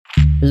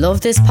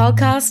Love this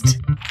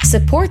podcast?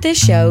 Support this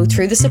show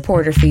through the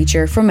supporter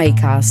feature from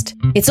Acast.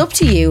 It's up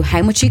to you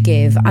how much you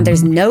give and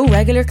there's no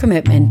regular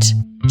commitment.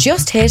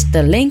 Just hit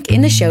the link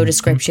in the show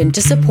description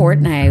to support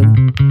now.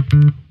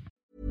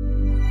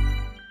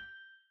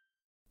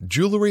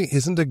 Jewelry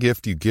isn't a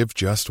gift you give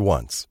just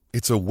once.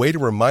 It's a way to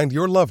remind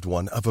your loved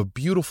one of a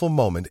beautiful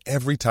moment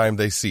every time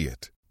they see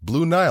it.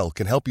 Blue Nile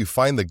can help you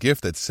find the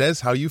gift that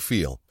says how you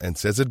feel and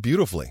says it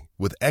beautifully,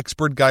 with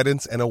expert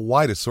guidance and a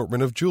wide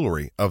assortment of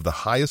jewelry of the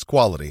highest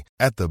quality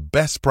at the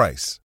best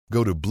price.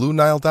 Go to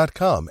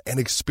BlueNile.com and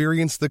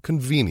experience the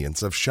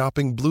convenience of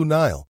shopping Blue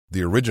Nile,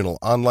 the original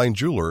online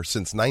jeweler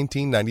since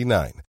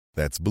 1999.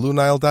 That's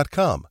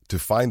BlueNile.com to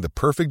find the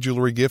perfect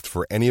jewelry gift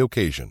for any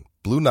occasion.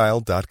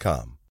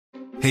 BlueNile.com.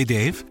 Hey,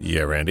 Dave.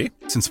 Yeah, Randy?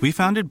 Since we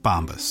founded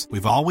Bombas,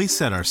 we've always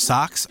said our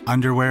socks,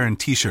 underwear, and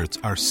T-shirts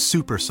are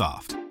super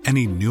soft.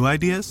 Any new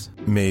ideas?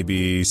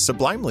 Maybe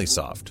sublimely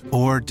soft.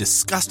 Or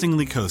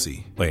disgustingly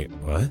cozy. Wait,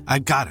 what? I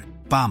got it.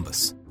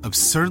 Bombas.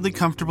 Absurdly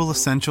comfortable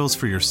essentials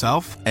for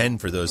yourself and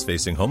for those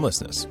facing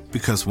homelessness.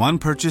 Because one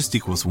purchased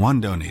equals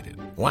one donated.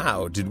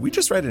 Wow, did we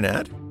just write an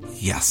ad?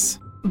 Yes.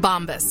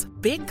 Bombas.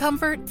 Big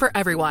comfort for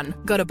everyone.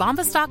 Go to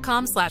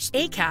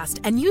bombas.com/ACAST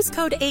and use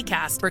code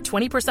ACAST for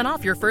 20%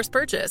 off your first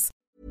purchase.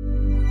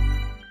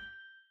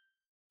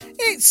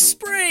 It's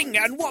spring,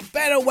 and what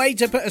better way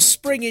to put a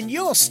spring in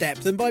your step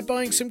than by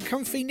buying some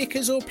comfy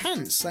knickers or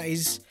pants? That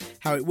is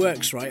how it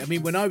works, right? I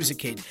mean, when I was a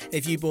kid,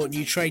 if you bought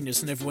new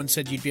trainers, then everyone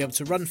said you'd be able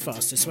to run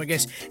faster. So I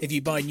guess if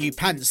you buy new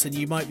pants, then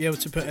you might be able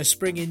to put a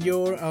spring in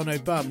your... Oh no,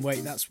 bum.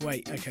 Wait, that's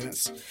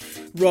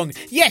wrong.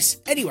 Yes,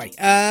 anyway,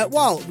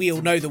 while we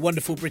all know the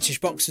wonderful British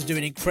Boxers do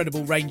an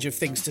incredible range of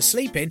things to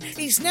sleep in,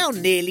 it's now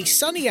nearly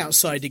sunny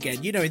outside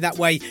again. You know, in that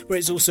way where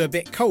it's also a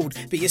bit cold,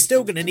 but you're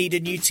still going to need a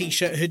new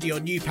t-shirt, hoodie or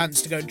new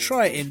pants to go and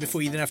try it in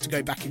before you then have to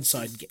go back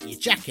inside and get your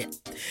jacket.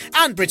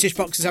 And British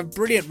Boxers have a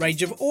brilliant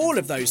range of all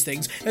of those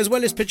things, as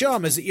well as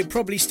pyjamas that you're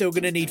probably still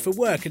going to need for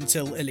work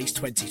until at least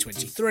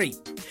 2023.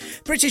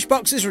 British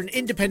Boxers are an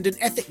independent,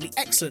 ethically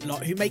excellent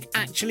lot who make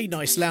actually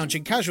nice lounge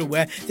and casual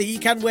wear that you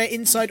can wear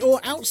inside or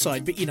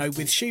outside, but you know,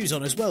 with shoes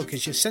on as well,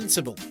 because you're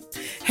sensible.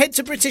 Head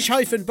to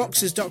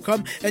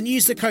british-boxers.com and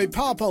use the code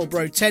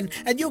PARPOLBRO10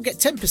 and you'll get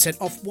 10%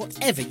 off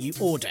whatever you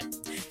order.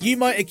 You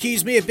might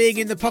accuse me of being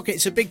in the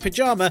pockets of big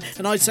pyjama,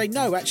 and I'd say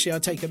no, actually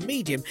I'd take a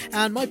medium,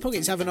 and my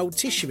pockets have an old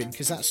tissue in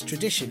because that's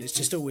tradition. It's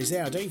just always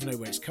there. I don't even know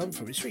where it's come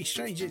from. It's very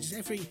strange. It's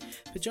every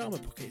pyjama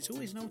pocket. It's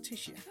always an old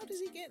tissue. How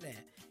does it get there?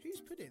 Who's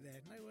put it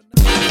there? No one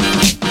knows.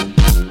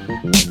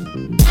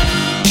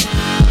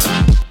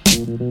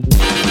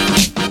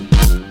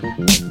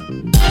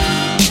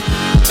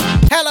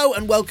 Hello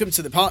and welcome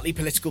to the Partly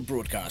Political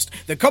Broadcast,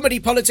 the comedy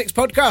politics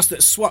podcast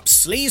that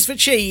swaps sleaze for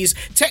cheese,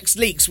 text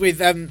leaks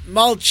with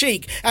mild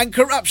cheek, and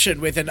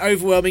corruption with an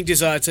overwhelming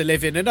desire to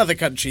live in another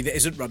country that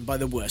isn't run by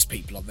the worst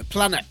people on the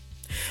planet.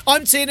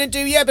 I'm Tiernan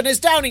Douieb, and as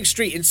Downing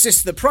Street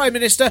insists the Prime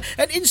Minister,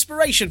 an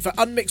inspiration for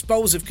unmixed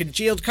bowls of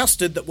congealed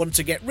custard that want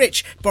to get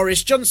rich,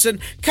 Boris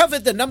Johnson,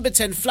 covered the number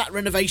 10 flat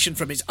renovation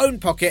from his own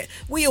pocket,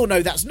 we all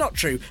know that's not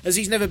true, as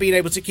he's never been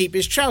able to keep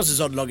his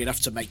trousers on long enough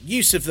to make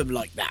use of them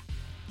like that.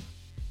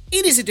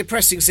 It is a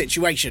depressing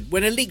situation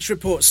when a leaked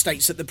report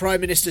states that the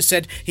Prime Minister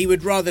said he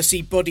would rather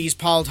see bodies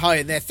piled high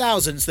in their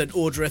thousands than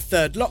order a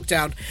third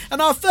lockdown,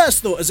 and our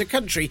first thought as a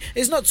country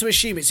is not to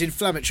assume it's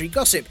inflammatory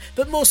gossip,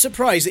 but more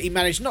surprised that he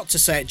managed not to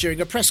say it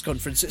during a press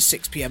conference at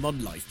 6 p.m.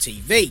 on live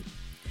TV.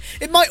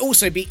 It might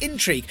also be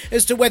intrigue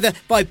as to whether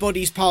by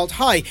bodies piled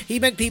high he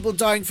meant people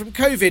dying from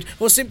COVID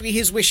or simply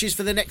his wishes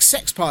for the next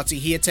sex party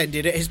he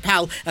attended at his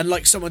pal and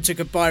like someone took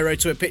a biro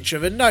to a picture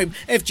of a gnome,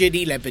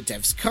 Evgeny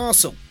Lebedev's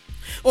castle.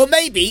 Or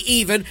maybe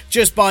even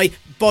just by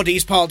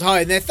bodies piled high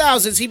in their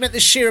thousands he meant the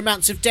sheer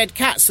amounts of dead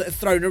cats that are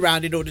thrown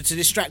around in order to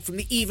distract from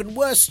the even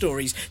worse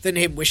stories than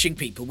him wishing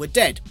people were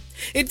dead.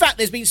 In fact,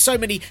 there's been so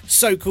many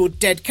so-called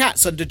dead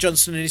cats under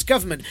Johnson and his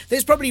government that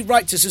it's probably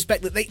right to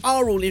suspect that they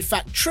are all in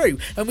fact true,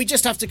 and we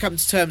just have to come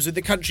to terms with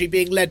the country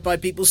being led by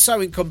people so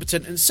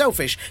incompetent and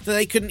selfish that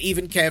they couldn't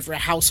even care for a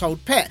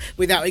household pet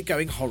without it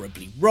going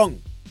horribly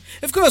wrong.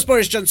 Of course,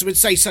 Boris Johnson would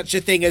say such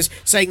a thing as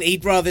saying that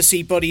he'd rather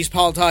see bodies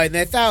piled high in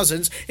their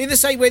thousands, in the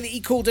same way that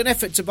he called an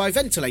effort to buy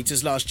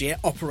ventilators last year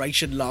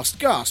Operation Last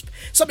Gasp,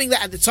 something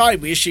that at the time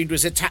we assumed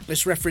was a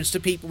tactless reference to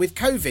people with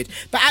COVID,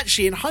 but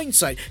actually in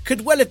hindsight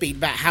could well have been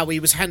about how he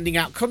was handing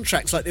out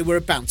contracts like they were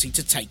a bounty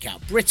to take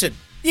out Britain.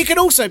 You can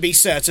also be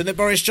certain that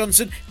Boris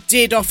Johnson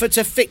did offer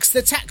to fix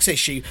the tax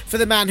issue for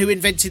the man who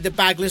invented the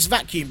bagless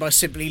vacuum by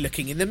simply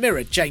looking in the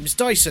mirror, James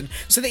Dyson,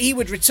 so that he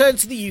would return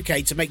to the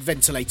UK to make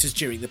ventilators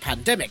during the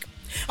pandemic.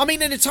 I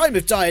mean, in a time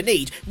of dire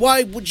need,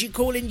 why would you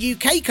call in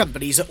UK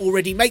companies that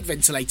already make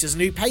ventilators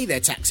and who pay their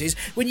taxes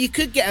when you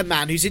could get a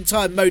man whose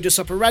entire modus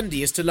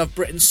operandi is to love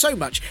Britain so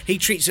much he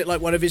treats it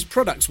like one of his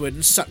products would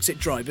and sucks it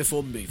dry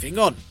before moving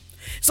on?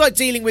 It's like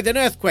dealing with an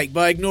earthquake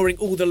by ignoring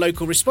all the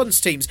local response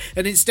teams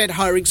and instead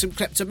hiring some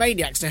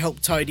kleptomaniacs to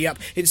help tidy up,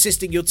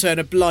 insisting you'll turn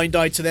a blind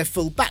eye to their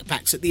full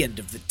backpacks at the end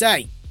of the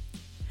day.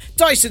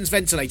 Dyson's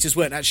ventilators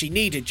weren't actually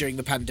needed during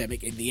the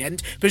pandemic in the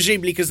end,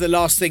 presumably because the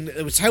last thing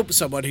that would help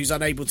someone who's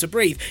unable to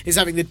breathe is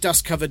having the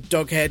dust-covered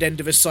dog-haired end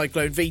of a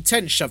Cyclone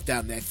V10 shoved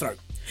down their throat.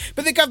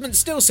 But the government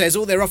still says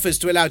all their offers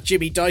to allow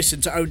Jimmy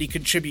Dyson to only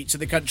contribute to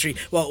the country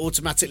while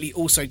automatically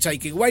also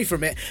taking away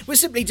from it were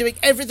simply doing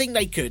everything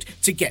they could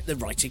to get the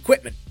right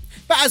equipment.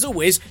 But as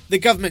always, the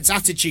government's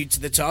attitude to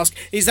the task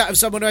is that of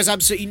someone who has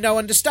absolutely no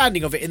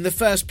understanding of it in the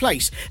first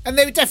place, and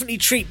they would definitely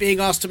treat being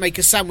asked to make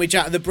a sandwich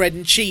out of the bread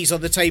and cheese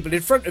on the table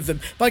in front of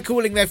them by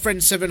calling their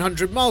friend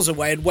 700 miles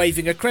away and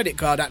waving a credit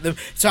card at them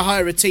to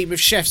hire a team of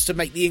chefs to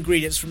make the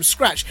ingredients from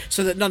scratch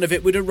so that none of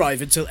it would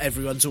arrive until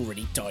everyone's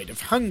already died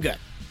of hunger.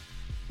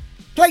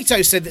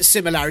 Plato said that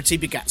similarity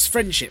begats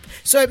friendship,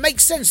 so it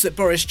makes sense that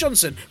Boris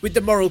Johnson, with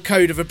the moral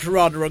code of a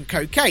piranha on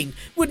cocaine,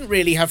 wouldn't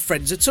really have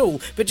friends at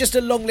all, but just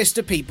a long list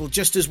of people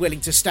just as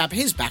willing to stab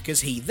his back as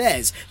he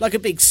theirs, like a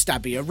big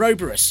stabby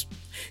Ouroboros.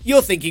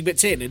 You're thinking, but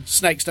Tiernan,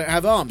 snakes don't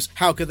have arms,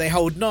 how could they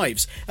hold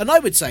knives? And I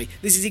would say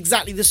this is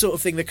exactly the sort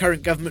of thing the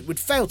current government would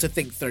fail to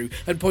think through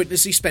and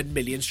pointlessly spend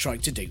millions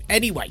trying to do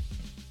anyway.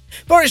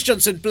 Boris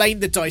Johnson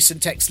blamed the Dyson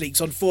text leaks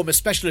on former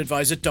Special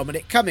Advisor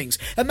Dominic Cummings,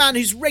 a man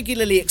who's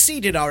regularly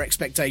exceeded our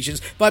expectations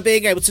by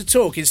being able to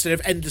talk instead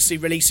of endlessly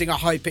releasing a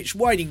high-pitched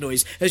whining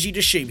noise as you'd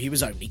assume he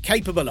was only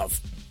capable of.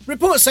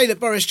 Reports say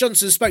that Boris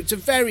Johnson spoke to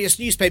various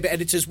newspaper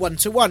editors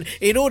one-to-one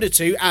in order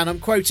to, and I'm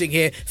quoting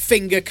here,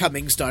 finger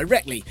Cummings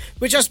directly,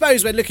 which I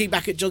suppose when looking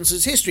back at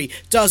Johnson's history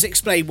does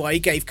explain why he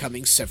gave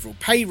Cummings several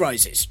pay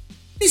rises.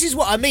 This is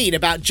what I mean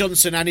about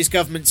Johnson and his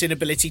government's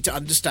inability to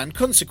understand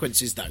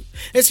consequences, though,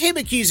 as him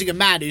accusing a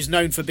man who's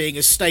known for being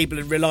as stable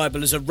and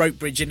reliable as a rope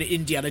bridge in an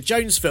Indiana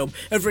Jones film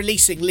of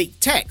releasing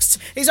leaked texts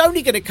is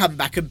only going to come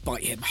back and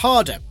bite him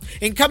harder.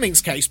 In Cummings'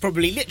 case,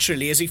 probably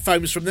literally as he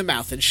foams from the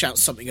mouth and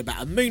shouts something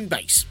about a moon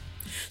base.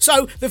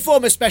 So, the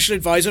former Special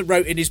Advisor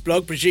wrote in his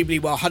blog, presumably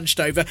while hunched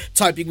over,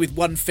 typing with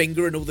one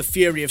finger and all the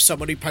fury of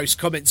someone who posts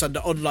comments under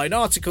online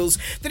articles,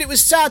 that it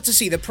was sad to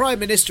see the Prime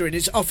Minister in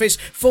his office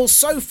fall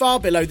so far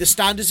below the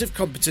standards of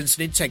competence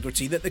and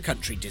integrity that the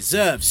country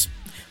deserves.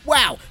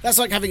 Wow, that's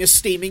like having a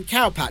steaming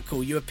cowpat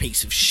call you a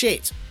piece of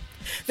shit.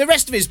 The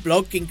rest of his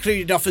blog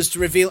included offers to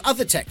reveal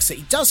other texts that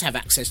he does have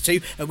access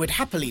to and would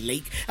happily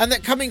leak, and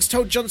that Cummings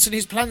told Johnson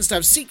his plans to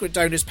have secret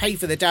donors pay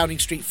for the Downing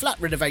Street flat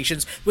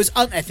renovations was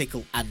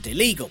unethical and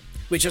illegal,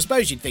 which I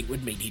suppose you'd think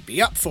would mean he'd be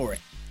up for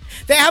it.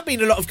 There have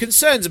been a lot of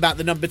concerns about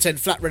the number 10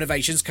 flat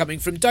renovations coming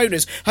from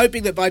donors,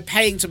 hoping that by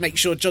paying to make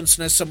sure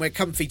Johnson has somewhere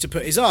comfy to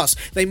put his arse,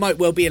 they might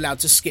well be allowed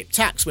to skip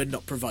tax when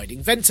not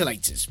providing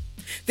ventilators.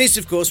 This,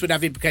 of course, would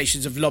have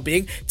implications of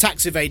lobbying,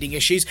 tax evading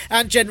issues,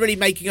 and generally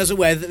making us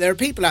aware that there are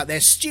people out there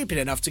stupid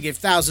enough to give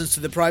thousands to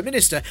the Prime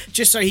Minister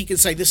just so he can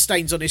say the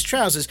stains on his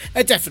trousers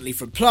are definitely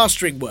from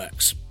plastering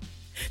works.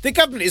 The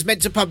government is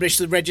meant to publish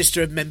the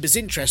register of members'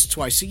 interests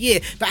twice a year,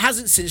 but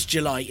hasn't since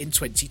July in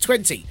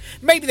 2020.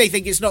 Maybe they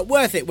think it's not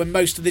worth it when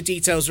most of the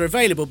details are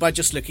available by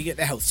just looking at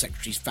the Health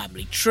Secretary's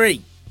family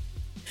tree.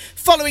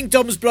 Following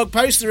Dom's blog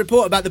post, the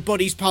report about the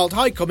bodies piled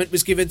high comment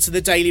was given to the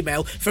Daily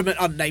Mail from an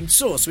unnamed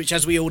source, which,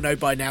 as we all know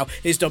by now,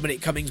 is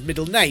Dominic Cummings'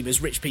 middle name,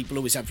 as rich people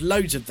always have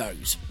loads of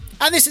those.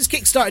 And this has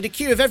kick-started a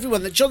queue of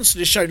everyone that Johnson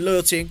has shown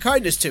loyalty and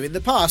kindness to in the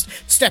past,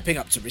 stepping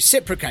up to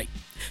reciprocate.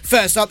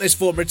 First up, there's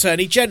former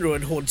Attorney General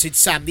and haunted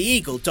Sam the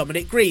Eagle,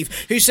 Dominic Grieve,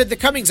 who said the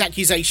Cummings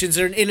accusations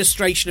are an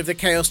illustration of the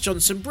chaos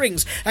Johnson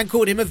brings and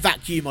called him a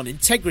vacuum on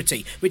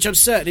integrity, which I'm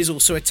certain is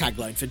also a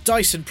tagline for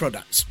Dyson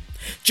products.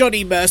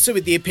 Johnny Mercer,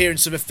 with the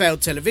appearance of a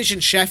failed television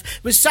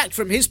chef, was sacked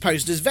from his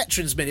post as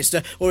Veterans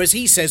Minister, or as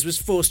he says,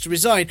 was forced to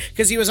resign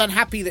because he was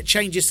unhappy that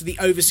changes to the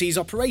Overseas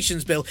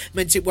Operations Bill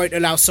meant it won't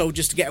allow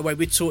soldiers to get away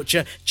with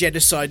torture,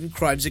 genocide and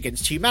crimes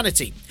against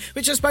humanity.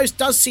 Which I suppose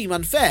does seem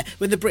unfair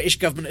when the British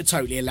government are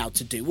totally allowed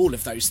to do all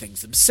of those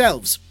things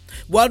themselves.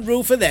 One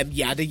rule for them,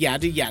 yada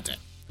yada yada.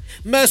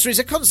 Mercer is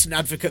a constant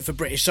advocate for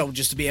British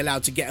soldiers to be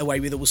allowed to get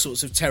away with all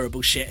sorts of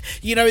terrible shit.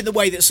 You know, in the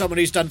way that someone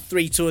who's done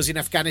 3 tours in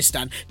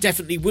Afghanistan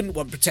definitely wouldn't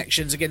want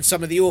protections against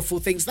some of the awful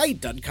things they'd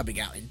done coming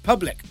out in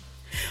public.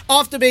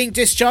 After being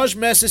discharged,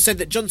 Mercer said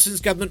that Johnson's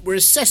government were a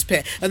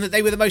cesspit and that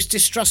they were the most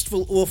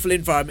distrustful, awful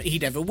environment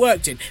he'd ever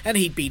worked in, and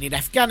he'd been in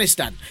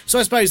Afghanistan. So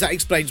I suppose that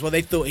explains why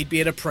they thought he'd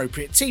be an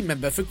appropriate team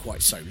member for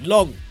quite so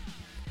long.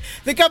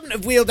 The government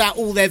have wheeled out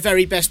all their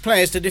very best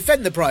players to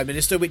defend the Prime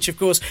Minister, which of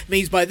course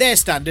means by their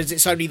standards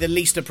it's only the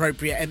least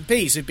appropriate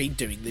MPs who've been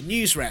doing the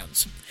news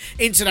rounds.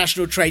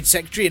 International Trade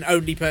Secretary and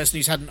only person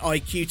who's had an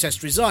IQ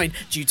test resign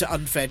due to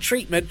unfair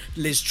treatment,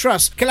 Liz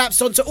Truss,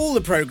 collapsed onto all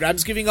the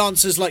programmes, giving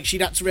answers like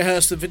she'd had to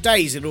rehearse them for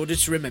days in order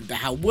to remember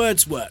how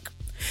words work.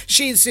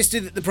 She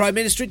insisted that the Prime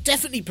Minister had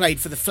definitely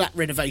paid for the flat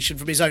renovation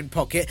from his own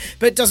pocket,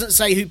 but doesn't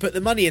say who put the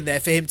money in there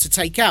for him to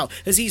take out,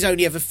 as he's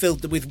only ever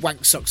filled them with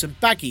wank socks and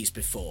baggies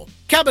before.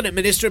 Cabinet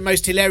Minister and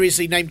most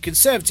hilariously named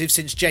Conservative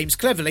since James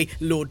Cleverly,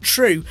 Lord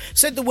True,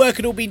 said the work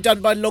had all been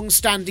done by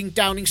long-standing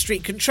Downing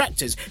Street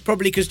contractors,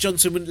 probably because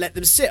Johnson wouldn't let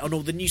them sit on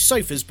all the new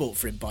sofas bought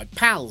for him by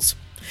pals.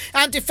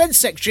 And Defence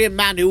Secretary, a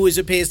man who always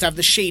appears to have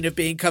the sheen of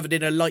being covered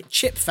in a light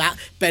chip fat,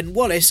 Ben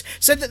Wallace,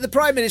 said that the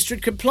Prime Minister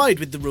had complied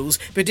with the rules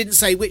but didn't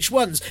say which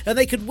ones, and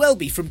they could well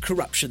be from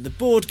Corruption, the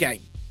board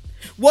game.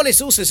 Wallace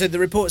also said the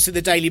reports in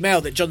the Daily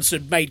Mail that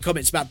Johnson had made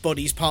comments about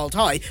bodies piled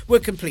high were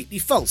completely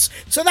false.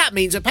 So that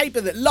means a paper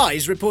that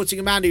lies, reporting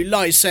a man who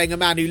lies saying a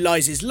man who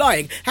lies is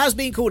lying, has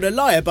been called a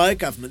liar by a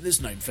government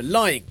that's known for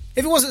lying.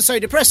 If it wasn't so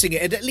depressing,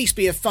 it'd at least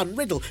be a fun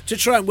riddle to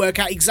try and work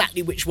out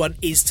exactly which one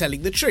is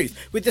telling the truth,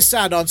 with the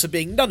sad answer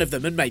being none of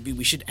them, and maybe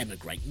we should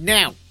emigrate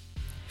now.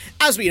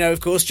 As we know, of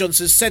course,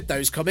 Johnson said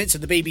those comments,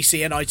 and the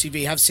BBC and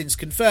ITV have since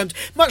confirmed,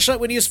 much like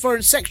when he was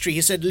Foreign Secretary,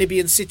 he said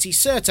Libyan city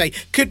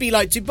Sirte could be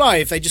like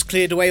Dubai if they just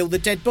cleared away all the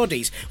dead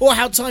bodies, or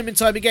how time and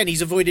time again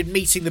he's avoided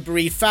meeting the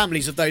bereaved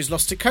families of those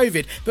lost to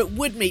COVID, but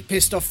would meet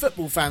pissed off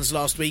football fans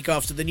last week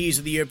after the news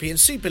of the European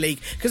Super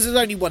League, because there's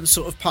only one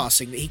sort of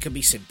passing that he can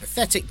be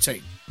sympathetic to.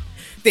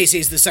 This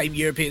is the same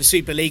European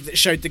Super League that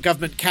showed the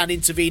government can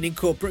intervene in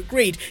corporate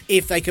greed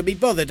if they can be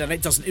bothered and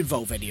it doesn't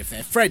involve any of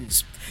their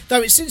friends. Though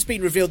it's since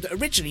been revealed that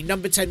originally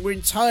Number 10 were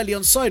entirely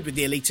on side with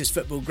the elitist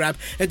football grab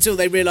until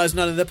they realised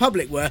none of the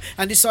public were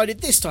and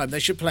decided this time they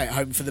should play at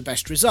home for the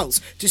best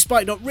results,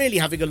 despite not really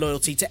having a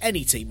loyalty to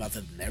any team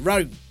other than their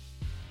own.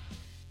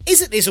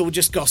 Isn't this all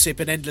just gossip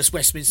and endless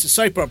Westminster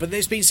soap opera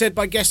that's been said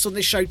by guests on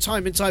this show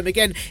time and time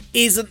again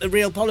isn't the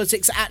real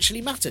politics that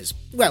actually matters?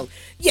 Well,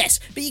 yes,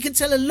 but you can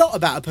tell a lot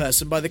about a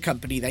person by the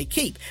company they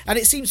keep, and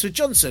it seems for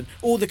Johnson,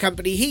 all the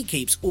company he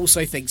keeps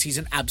also thinks he's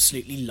an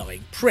absolutely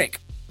lying prick.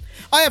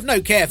 I have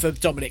no care for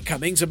Dominic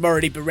Cummings, a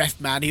morally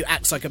bereft man who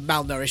acts like a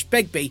malnourished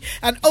Begbie,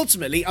 and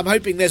ultimately I'm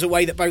hoping there's a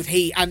way that both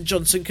he and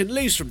Johnson can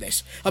lose from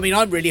this. I mean,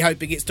 I'm really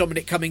hoping it's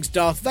Dominic Cummings'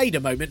 Darth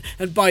Vader moment,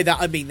 and by that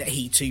I mean that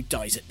he too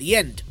dies at the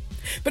end.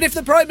 But if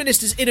the Prime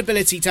Minister's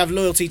inability to have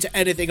loyalty to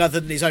anything other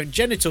than his own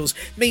genitals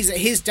means that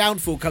his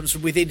downfall comes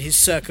from within his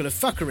circle of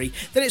fuckery,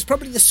 then it's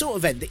probably the sort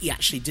of end that he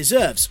actually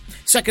deserves.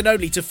 Second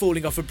only to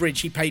falling off a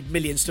bridge he paid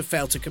millions to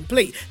fail to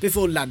complete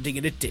before landing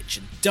in a ditch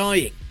and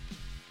dying.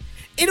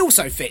 It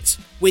also fits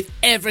with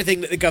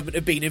everything that the government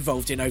have been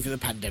involved in over the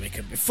pandemic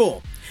and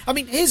before. I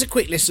mean, here's a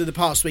quick list of the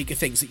past week of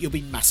things that you'll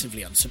be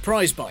massively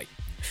unsurprised by.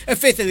 A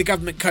fifth of the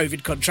government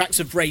COVID contracts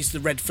have raised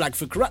the red flag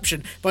for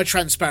corruption by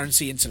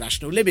Transparency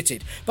International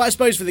Limited. But I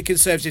suppose for the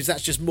Conservatives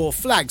that's just more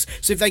flags,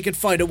 so if they could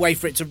find a way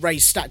for it to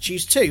raise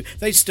statues too,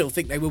 they'd still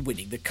think they were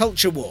winning the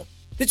culture war.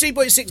 The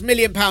 £2.6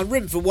 million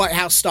room for White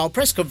House-style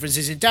press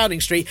conferences in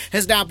Downing Street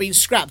has now been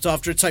scrapped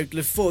after a total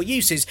of 4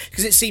 uses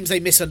because it seems they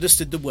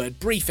misunderstood the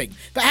word briefing.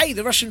 But hey,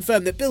 the Russian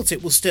firm that built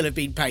it will still have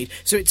been paid,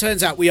 so it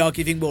turns out we are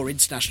giving more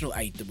international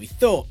aid than we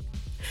thought.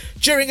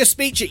 During a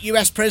speech at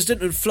US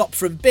President and flop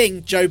from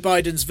Bing, Joe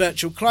Biden's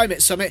virtual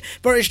climate summit,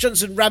 Boris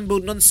Johnson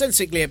rambled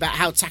nonsensically about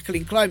how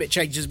tackling climate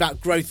change is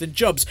about growth and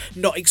jobs,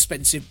 not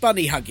expensive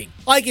bunny hugging.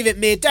 I give it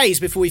mere days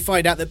before we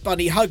find out that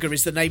Bunny Hugger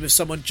is the name of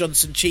someone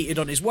Johnson cheated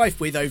on his wife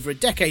with over a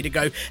decade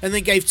ago and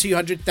then gave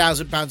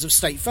 £200,000 of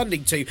state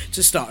funding to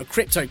start a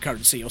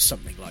cryptocurrency or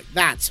something like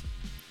that.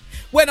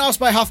 When asked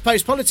by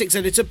HuffPost politics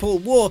editor Paul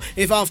Waugh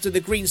if after the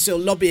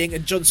Greensill lobbying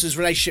and Johnson's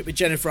relationship with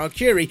Jennifer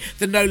Arcuri,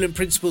 the Nolan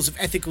principles of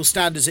ethical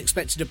standards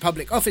expected of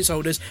public office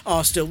holders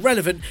are still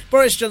relevant,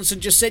 Boris Johnson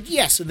just said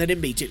yes and then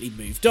immediately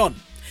moved on.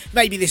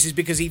 Maybe this is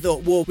because he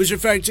thought Waugh was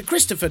referring to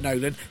Christopher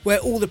Nolan, where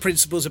all the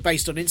principles are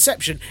based on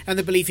Inception and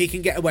the belief he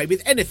can get away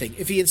with anything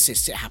if he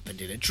insists it happened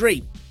in a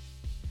dream.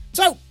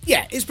 So,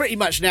 yeah, it's pretty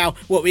much now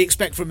what we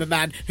expect from a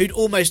man who'd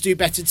almost do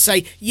better to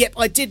say, yep,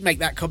 I did make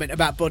that comment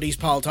about bodies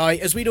piled high,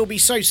 as we'd all be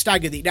so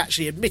staggered that he'd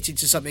actually admitted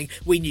to something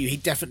we knew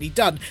he'd definitely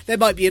done. There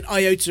might be an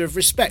iota of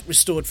respect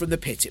restored from the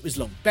pit it was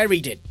long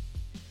buried in.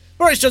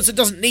 Boris Johnson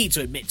doesn't need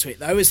to admit to it,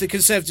 though, as the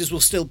Conservatives will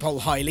still poll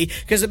highly,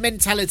 because the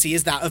mentality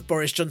is that of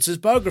Boris Johnson's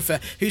biographer,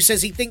 who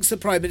says he thinks the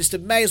Prime Minister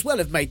may as well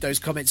have made those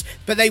comments,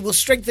 but they will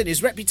strengthen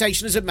his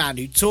reputation as a man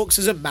who talks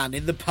as a man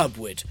in the pub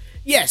would.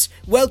 Yes,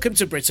 welcome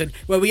to Britain,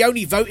 where we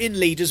only vote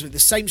in leaders with the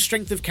same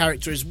strength of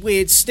character as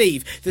Weird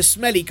Steve, the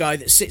smelly guy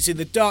that sits in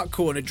the dark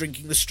corner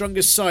drinking the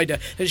strongest cider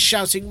and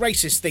shouting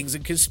racist things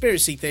and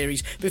conspiracy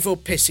theories before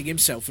pissing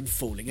himself and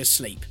falling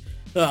asleep.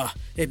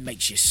 It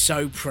makes you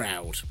so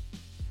proud.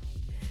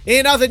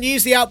 In other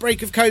news, the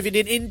outbreak of COVID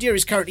in India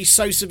is currently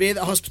so severe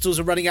that hospitals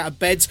are running out of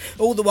beds,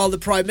 all the while the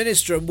Prime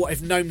Minister and what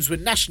if gnomes were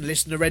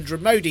nationalist Narendra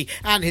Modi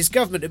and his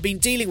government have been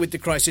dealing with the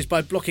crisis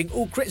by blocking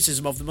all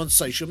criticism of them on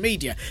social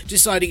media,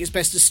 deciding it's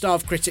best to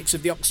starve critics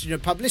of the oxygen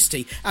of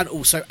publicity and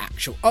also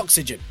actual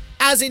oxygen.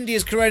 As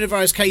India's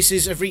coronavirus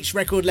cases have reached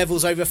record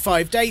levels over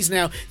 5 days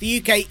now, the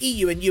UK,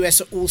 EU and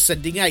US are all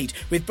sending aid,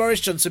 with Boris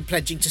Johnson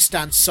pledging to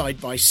stand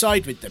side by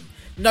side with them.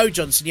 No,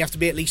 Johnson, you have to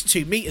be at least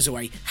 2 metres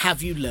away.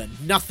 Have you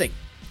learned nothing?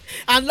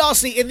 And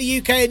lastly, in the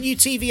UK, a new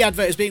TV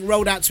advert is being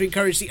rolled out to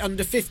encourage the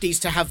under-50s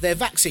to have their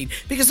vaccine,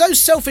 because those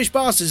selfish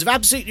bastards have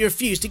absolutely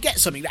refused to get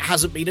something that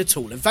hasn't been at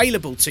all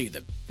available to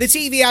them. The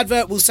TV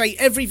advert will say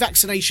every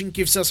vaccination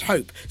gives us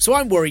hope, so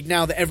I'm worried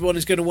now that everyone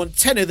is going to want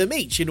 10 of them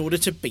each in order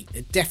to beat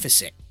the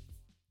deficit.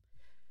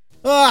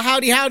 Oh,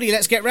 howdy,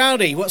 let's get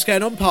rowdy. What's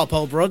going on,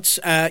 Parpole Brods?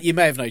 You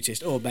may have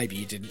noticed, or maybe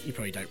you didn't, you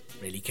probably don't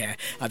really care.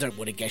 I don't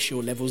want to guess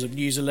your levels of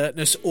news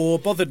alertness or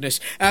botheredness,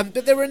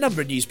 but there were a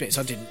number of news bits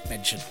I didn't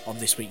mention on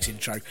this week's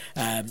intro.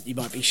 You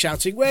might be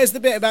shouting, where's the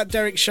bit about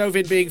Derek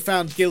Chauvin being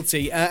found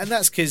guilty? And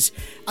that's because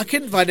I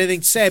couldn't find anything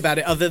to say about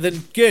it other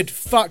than, good,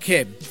 fuck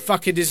him,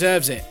 fucking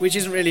deserves it, which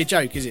isn't really a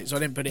joke, is it? So I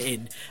didn't put it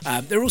in.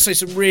 There are also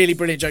some really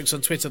brilliant jokes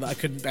on Twitter that I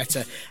couldn't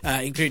better,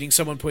 including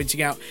someone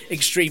pointing out,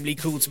 extremely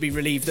cool to be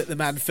relieved that the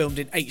man filmed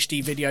in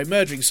HD video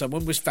murdering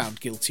someone was found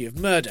guilty of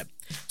murder.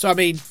 So I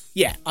mean,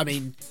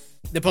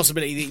 the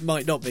possibility that he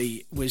might not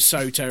be was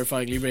so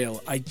terrifyingly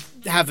real. I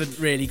haven't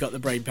really got the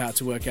brain power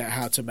to work out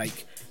how to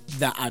make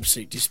that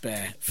absolute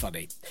despair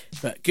funny.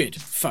 But good,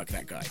 fuck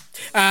that guy.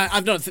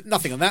 I've done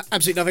nothing on that,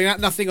 absolutely nothing on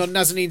that. Nothing on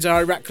Nazanin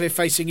Zaghari-Ratcliffe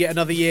facing yet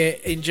another year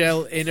in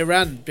jail in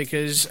Iran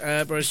because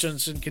Boris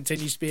Johnson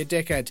continues to be a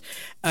dickhead.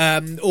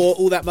 Or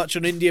all that much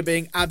on India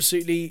being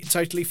absolutely,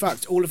 totally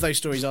fucked. All of those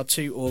stories are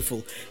too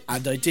awful,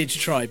 and I did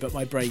try, but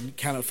my brain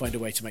cannot find a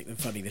way to make them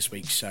funny this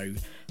week, so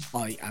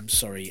I am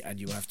sorry, and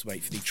you will have to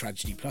wait for the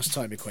tragedy plus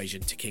time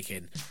equation to kick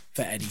in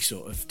for any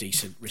sort of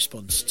decent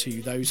response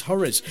to those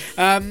horrors.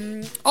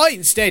 I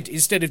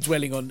instead of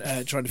dwelling on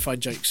trying to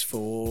find jokes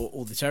for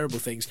all the terrible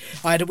things,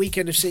 I had a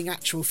weekend of seeing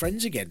actual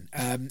friends again,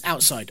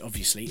 outside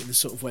obviously, in the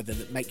sort of weather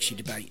that makes you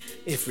debate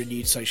if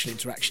renewed social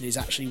interaction is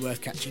actually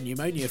worth catching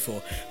pneumonia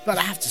for. But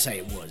I have to say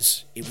it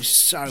was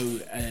so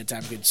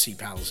damn good to see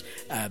pals.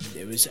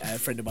 It was a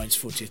friend of mine's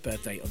 40th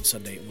birthday on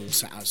Sunday, and we all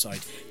sat outside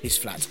his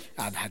flat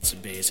and had some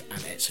beers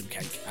and ate some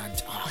cake,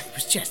 and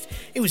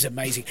it was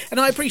amazing. And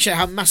I appreciate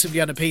how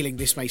massively unappealing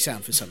this may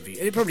sound for some of you,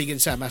 and it probably going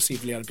to sound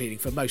massively unappealing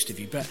for most of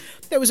you, but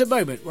there was a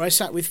moment where I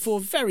sat with 4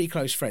 very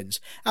close friends,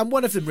 and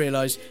one of them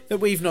realised that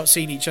we've not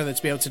seen each other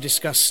to be able to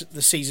discuss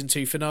the season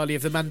 2 finale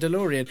of The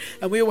Mandalorian,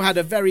 and we all had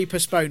a very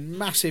postponed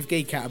massive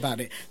geek out about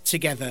it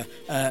together,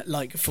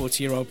 like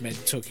 40-year-old men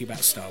talking about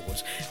Star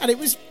Wars. And it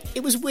was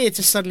weird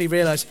to suddenly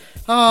realise,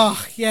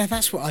 yeah,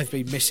 that's what I've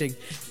been missing,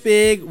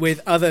 being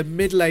with other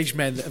middle-aged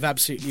men that have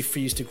absolutely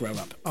refused to grow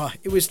up.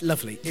 It was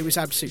lovely, it was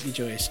absolutely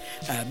joyous,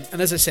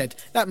 and as I said,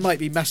 that might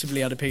be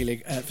massively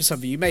unappealing for some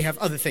of you. You may have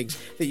other things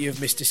that you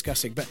have missed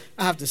discussing, but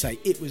I have to say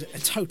it was a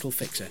total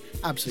fixer,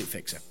 absolute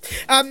fixer.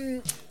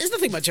 There's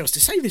nothing much else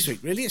to say this week,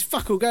 really. It's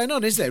fuck all going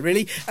on, is there,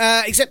 really?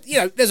 Except,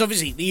 there's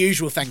obviously the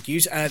usual thank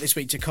yous this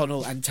week to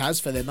Connell and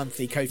Taz for their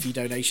monthly Ko-fi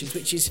donations,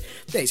 which is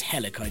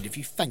hella kind of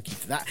you. Thank you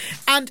for that.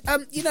 And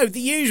the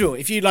usual,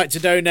 if you'd like to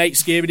donate,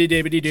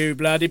 skibbity-dibbity-doo,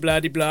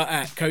 blah-de-blah-de-blah,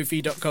 at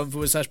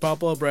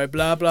ko-fi.com/parpolebro,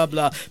 blah blah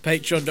blah,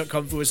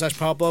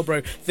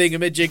 patreon.com/parpolebro,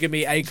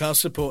 thingamajigamy, Acast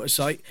supporter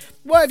site.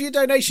 Why have your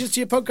donations to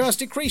your podcast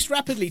decreased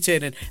rapidly,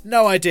 Tiernan?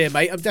 No idea,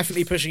 mate. I'm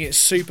definitely pushing it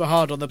super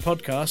hard on the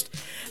podcast.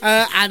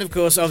 And of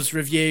course, obviously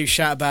review,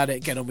 shout about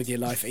it, get on with your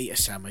life, eat a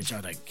sandwich,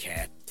 I don't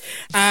care.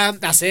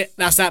 That's it.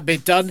 That's that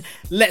bit done.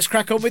 Let's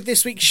crack on with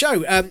this week's show,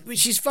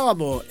 which is far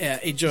more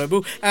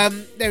enjoyable.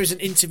 There is an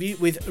interview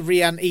with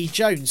Rhian E.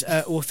 Jones,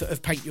 author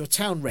of Paint Your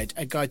Town Red,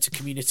 A Guide to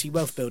Community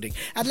Wealth Building.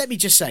 And let me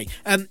just say,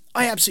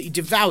 I absolutely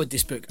devoured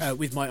this book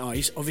with my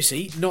eyes,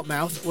 obviously, not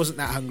mouth, wasn't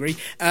that hungry,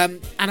 and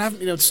I haven't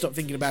been able to stop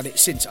thinking about it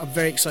since. I'm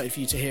very excited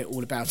for you to hear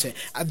all about it,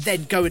 and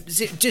then go and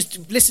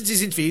just listen to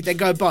this interview, then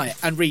go and buy it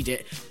and read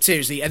it,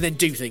 seriously, and then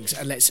do things,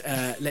 and let's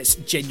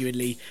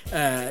genuinely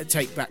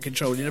take back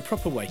control in a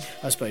proper way,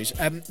 I suppose.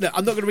 Look,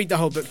 I'm not going to read the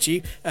whole book to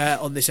you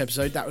on this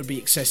episode. That would be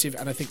excessive,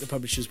 and I think the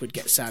publishers would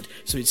get sad.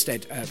 So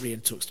instead,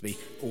 Rhian talks to me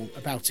all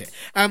about it.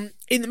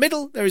 In the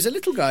middle, there is a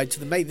little guide to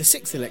the May the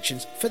 6th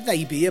elections, for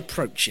they be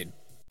approaching.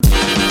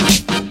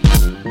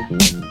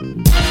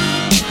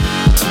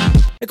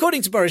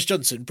 According to Boris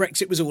Johnson,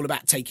 Brexit was all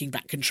about taking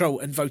back control,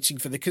 and voting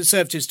for the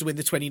Conservatives to win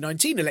the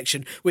 2019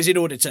 election was in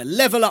order to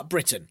level up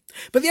Britain.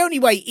 But the only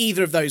way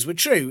either of those were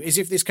true is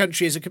if this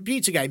country is a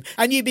computer game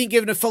and you've been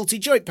given a faulty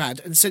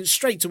joypad and sent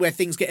straight to where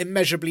things get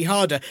immeasurably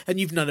harder and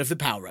you've none of the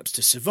power-ups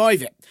to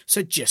survive it.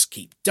 So just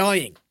keep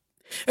dying.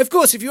 Of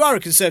course, if you are a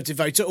Conservative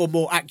voter, or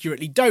more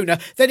accurately donor,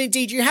 then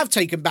indeed you have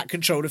taken back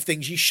control of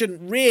things you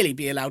shouldn't really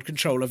be allowed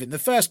control of in the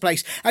first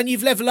place, and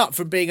you've levelled up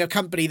from being a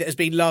company that has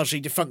been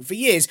largely defunct for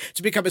years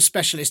to become a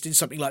specialist in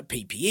something like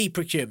PPE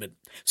procurement.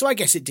 So I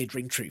guess it did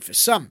ring true for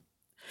some.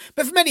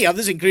 But for many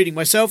others, including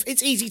myself,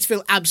 it's easy to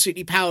feel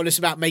absolutely powerless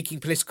about making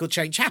political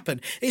change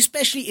happen,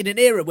 especially in an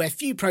era where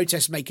few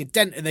protests make a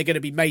dent and they're going to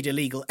be made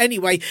illegal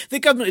anyway, the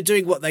government are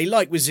doing what they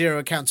like with zero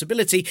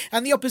accountability,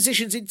 and the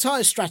opposition's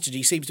entire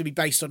strategy seems to be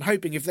based on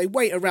hoping if they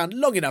wait around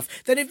long enough,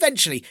 then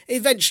eventually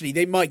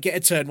they might get a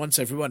turn once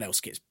everyone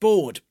else gets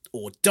bored,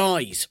 or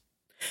dies.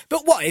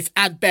 But what if,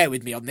 and bear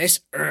with me on this,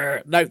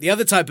 no, the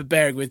other type of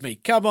bearing with me,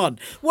 come on,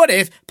 what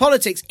if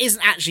politics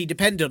isn't actually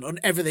dependent on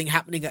everything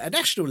happening at a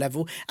national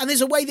level, and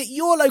there's a way that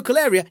your local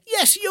area,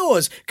 yes,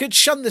 yours, could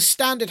shun the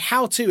standard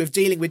how-to of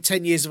dealing with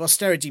 10 years of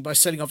austerity by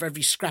selling off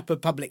every scrap of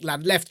public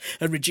land left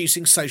and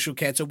reducing social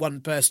care to one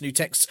person who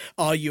texts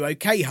 "Are you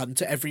okay, hun?"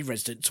 to every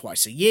resident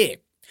twice a year?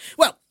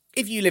 Well,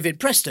 If you live in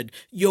Preston,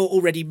 you're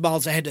already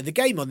miles ahead of the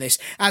game on this,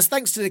 as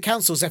thanks to the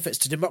council's efforts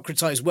to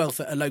democratise wealth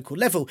at a local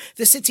level,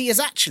 the city has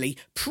actually,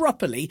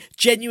 properly,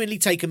 genuinely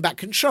taken back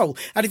control,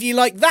 and if you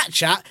like that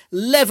chat,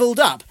 levelled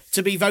up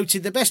to be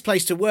voted the best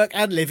place to work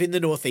and live in the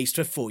North East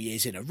for 4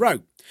 years in a row.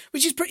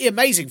 Which is pretty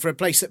amazing for a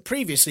place that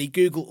previously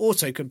Google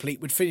autocomplete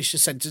would finish the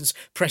sentence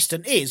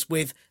Preston is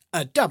with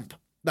a dump.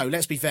 No,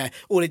 let's be fair,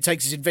 all it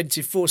takes is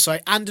inventive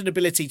foresight and an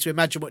ability to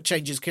imagine what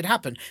changes could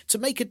happen to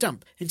make a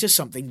dump into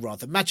something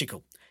rather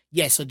magical.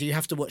 Yes, I do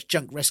have to watch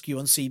Junk Rescue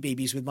on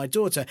CBeebies with my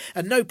daughter,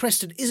 and no,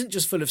 Preston isn't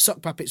just full of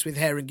sock puppets with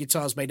hair and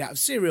guitars made out of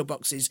cereal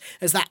boxes,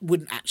 as that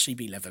wouldn't actually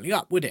be levelling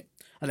up, would it?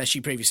 Unless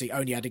she previously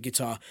only had a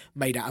guitar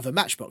made out of a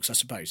matchbox, I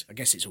suppose. I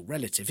guess it's all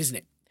relative, isn't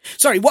it?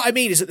 Sorry, what I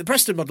mean is that the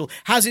Preston model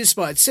has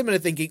inspired similar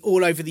thinking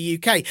all over the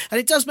UK, and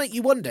it does make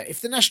you wonder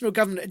if the national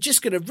government are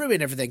just going to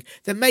ruin everything,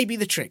 then maybe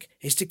the trick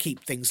is to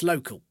keep things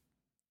local.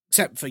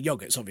 Except for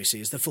yoghurts,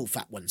 obviously, as the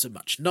full-fat ones are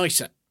much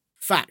nicer.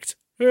 Fact.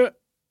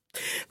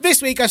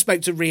 This week I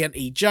spoke to Rhian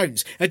E.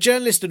 Jones, a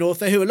journalist and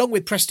author who, along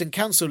with Preston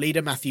Council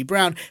leader Matthew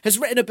Brown, has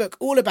written a book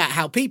all about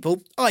how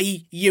people,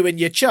 i.e. you and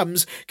your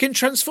chums, can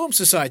transform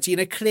society in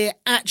a clear,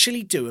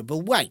 actually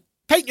doable way.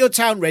 Paint Your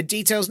Town Red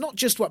details not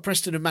just what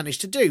Preston have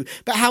managed to do,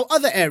 but how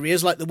other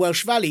areas like the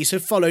Welsh Valleys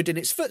have followed in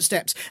its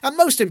footsteps, and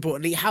most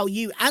importantly, how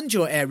you and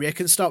your area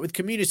can start with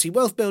community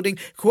wealth building,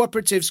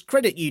 cooperatives,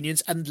 credit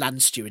unions and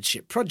land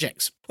stewardship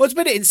projects. Or to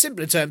put it in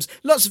simpler terms,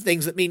 lots of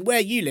things that mean where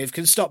you live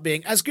can stop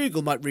being, as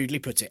Google might rudely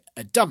put it,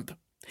 a dump.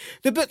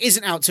 The book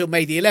isn't out till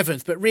May the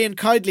 11th, but Rhian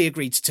kindly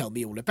agreed to tell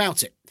me all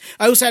about it.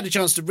 I also had a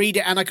chance to read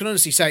it, and I can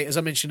honestly say, as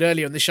I mentioned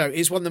earlier on the show,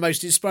 it's one of the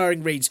most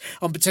inspiring reads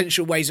on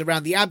potential ways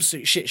around the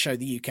absolute shit show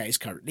the UK is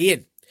currently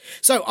in.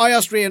 So I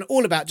asked Rhian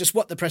all about just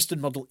what the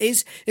Preston model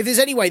is, if there's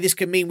any way this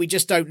can mean we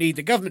just don't need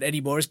the government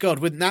anymore, as God,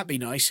 wouldn't that be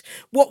nice,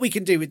 what we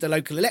can do with the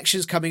local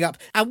elections coming up,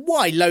 and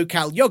why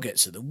low-cal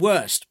yoghurts are the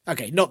worst.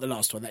 Okay, not the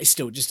last one, that is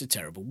still just a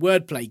terrible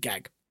wordplay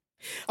gag.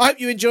 I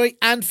hope you enjoy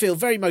and feel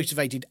very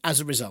motivated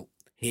as a result.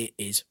 Here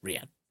is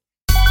Rhian.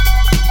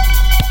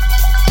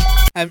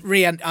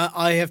 Rhian,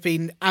 I have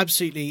been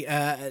absolutely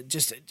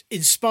just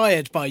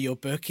inspired by your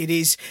book.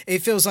 It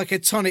feels like a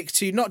tonic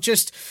to not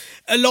just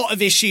a lot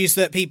of issues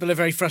that people are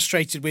very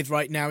frustrated with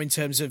right now in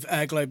terms of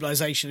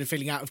globalisation and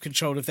feeling out of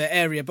control of their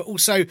area, but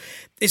also,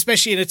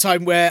 especially in a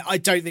time where I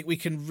don't think we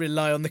can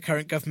rely on the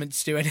current government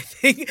to do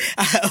anything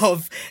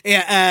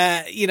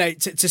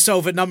to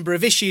solve a number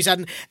of issues.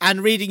 And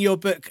reading your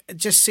book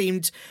just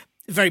seemed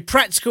very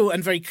practical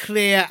and very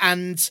clear,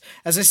 and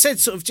as I said,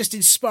 sort of just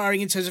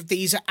inspiring in terms of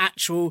these are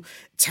actual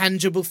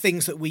tangible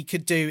things that we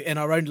could do in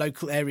our own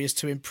local areas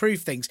to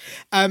improve things.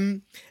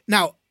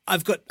 Now,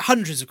 I've got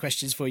hundreds of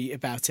questions for you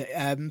about it,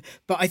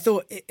 but I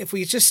thought if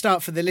we just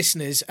start for the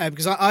listeners,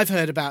 because I've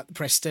heard about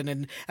Preston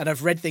and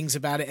I've read things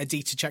about it.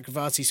 Aditya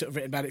Chakravarti sort of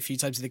written about it a few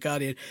times in The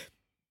Guardian,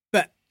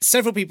 but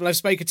several people I've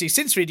spoken to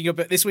since reading your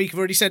book this week have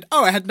already said,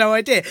 oh, I had no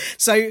idea.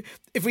 So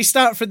if we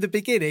start from the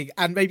beginning,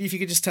 and maybe if you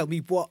could just tell me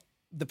what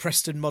the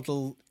Preston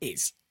model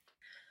is.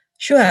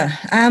 Sure.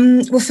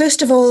 Well,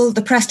 first of all,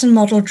 the Preston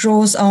model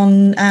draws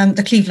on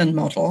the Cleveland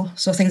model.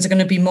 So things are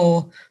going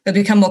to they'll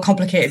become more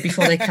complicated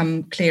before they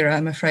come clearer,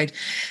 I'm afraid.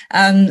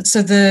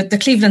 So the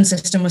Cleveland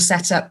system was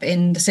set up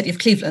in the city of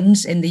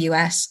Cleveland in the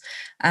US.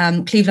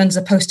 Cleveland's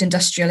a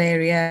post-industrial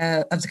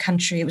area of the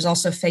country. It was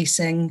also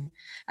facing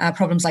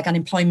problems like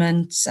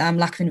unemployment,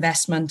 lack of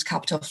investment,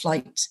 capital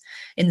flight,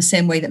 in the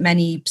same way that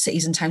many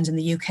cities and towns in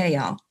the UK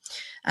are.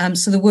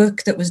 So the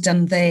work that was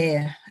done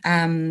there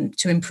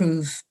to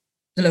improve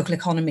the local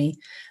economy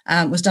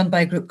was done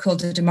by a group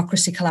called the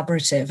Democracy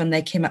Collaborative, and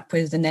they came up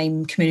with the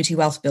name Community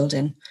Wealth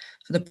Building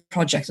for the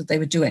project that they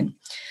were doing.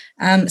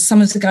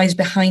 Some of the guys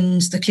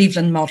behind the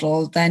Cleveland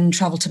model then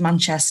travelled to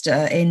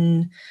Manchester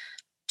in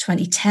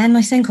 2010,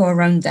 I think, or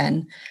around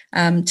then,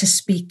 to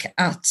speak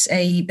at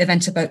an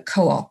event about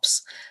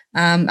co-ops.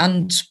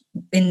 And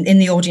in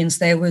the audience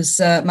there was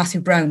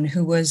Matthew Brown,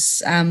 who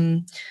was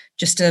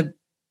just a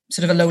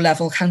sort of a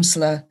low-level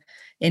councillor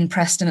in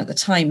Preston at the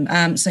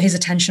time. So his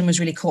attention was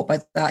really caught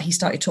by that. He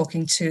started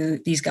talking to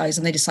these guys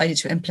and they decided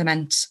to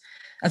implement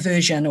a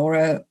version or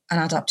an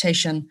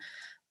adaptation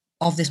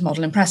of this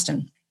model in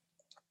Preston.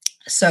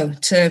 So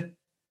to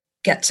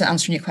get to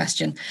answering your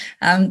question,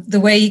 the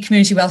way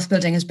community wealth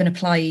building has been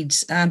applied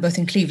both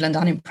in Cleveland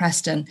and in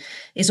Preston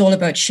is all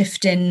about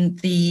shifting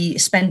the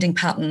spending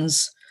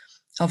patterns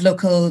of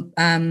local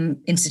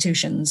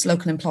institutions,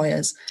 local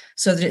employers,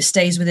 so that it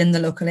stays within the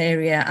local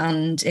area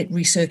and it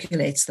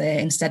recirculates there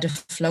instead of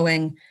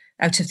flowing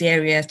out of the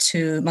area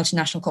to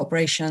multinational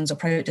corporations or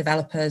private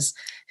developers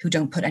who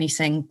don't put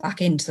anything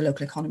back into the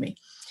local economy.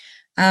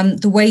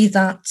 The way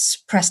that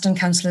Preston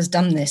Council has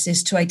done this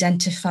is to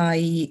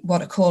identify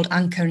what are called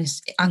anchor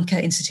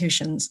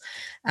institutions.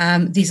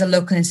 These are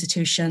local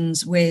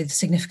institutions with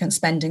significant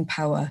spending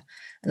power,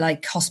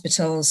 like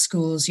hospitals,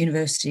 schools,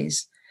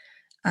 universities.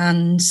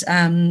 And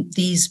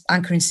these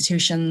anchor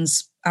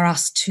institutions are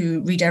asked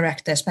to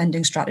redirect their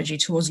spending strategy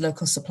towards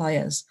local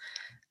suppliers.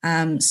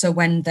 So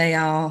when they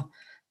are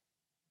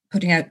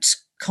putting out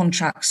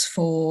contracts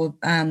for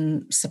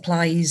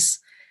supplies,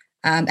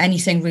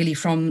 anything really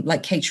from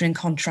like catering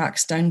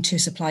contracts down to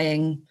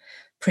supplying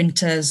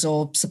printers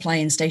or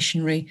supplying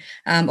stationery,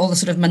 all the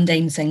sort of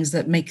mundane things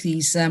that make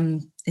these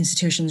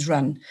institutions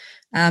run.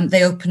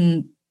 They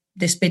open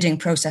this bidding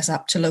process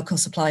up to local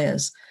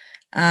suppliers.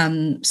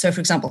 So, for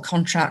example,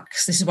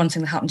 contracts, this is one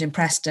thing that happened in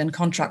Preston,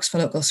 contracts for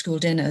local school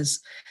dinners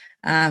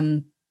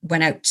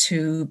went out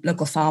to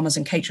local farmers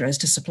and caterers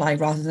to supply,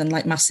 rather than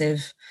like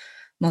massive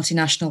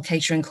multinational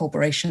catering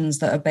corporations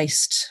that are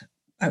based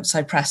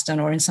outside Preston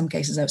or in some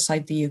cases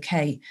outside the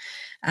UK.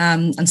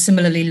 And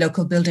similarly,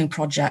 local building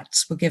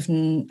projects were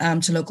given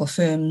to local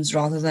firms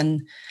rather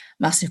than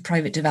massive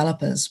private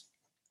developers.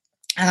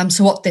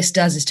 So what this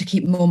does is to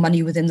keep more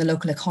money within the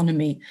local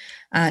economy.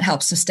 It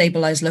helps to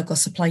stabilise local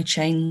supply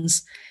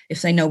chains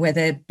if they know where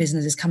their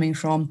business is coming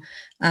from.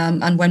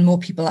 And when more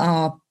people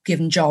are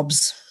given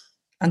jobs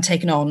and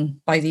taken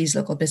on by these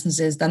local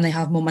businesses, then they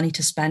have more money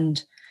to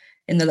spend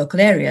in the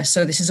local area.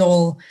 So this is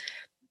all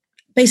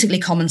basically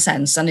common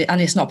sense, and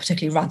it's not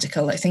particularly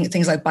radical. I think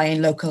things like buying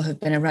local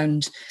have been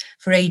around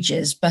for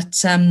ages, but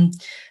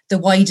the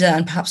wider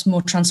and perhaps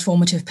more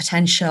transformative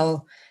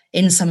potential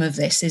in some of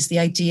this is the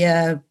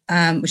idea,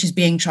 which is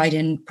being tried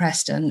in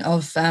Preston,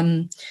 of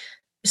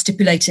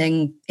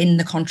stipulating in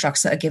the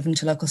contracts that are given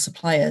to local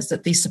suppliers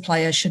that these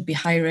suppliers should be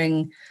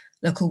hiring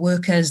local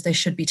workers. They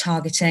should be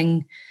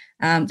targeting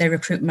their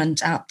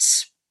recruitment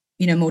at,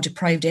 more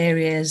deprived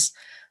areas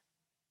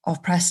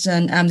of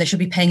Preston. They should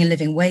be paying a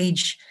living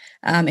wage,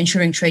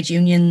 ensuring trade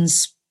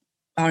unions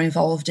are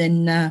involved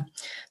in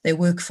their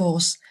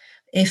workforce.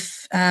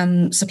 If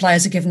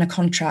suppliers are given a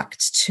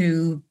contract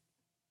to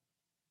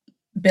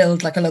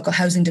build like a local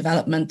housing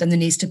development, then there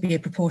needs to be a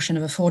proportion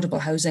of affordable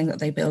housing that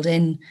they build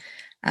in.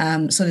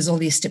 So there's all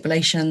these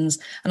stipulations,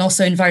 and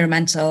also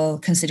environmental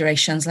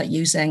considerations like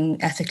using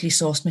ethically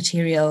sourced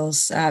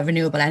materials,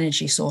 renewable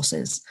energy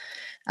sources.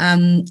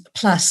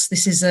 Plus,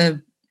 this is a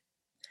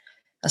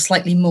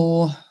slightly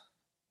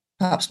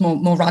perhaps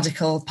more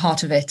radical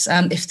part of it.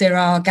 If there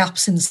are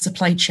gaps in the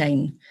supply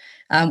chain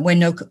where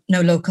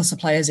no local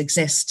suppliers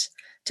exist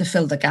to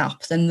fill the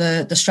gap, then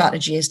the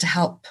strategy is to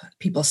help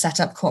people set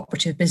up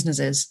cooperative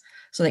businesses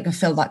so they can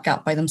fill that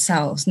gap by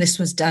themselves. And this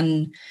was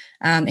done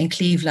in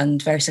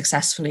Cleveland very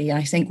successfully. And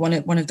I think one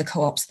of the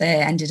co-ops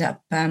there ended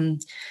up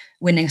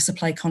winning a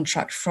supply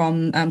contract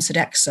from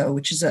Sodexo,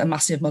 which is a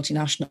massive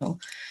multinational.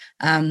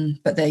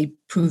 But they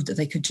proved that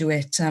they could do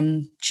it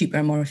cheaper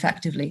and more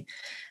effectively.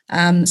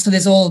 So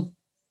there's all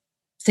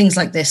things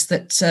like this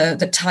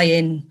that tie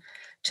in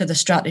to the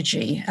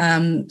strategy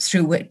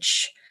through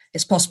which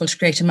it's possible to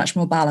create a much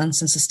more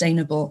balanced and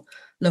sustainable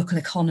local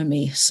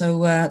economy.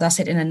 So that's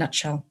it in a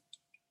nutshell.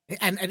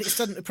 And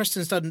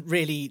Preston's done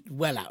really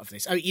well out of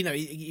this. I mean,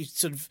 you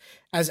sort of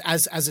as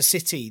a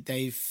city,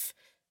 they've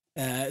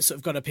sort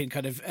of got up in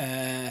kind of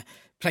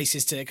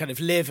places to kind of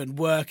live and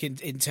work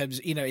in terms,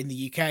 in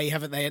the UK,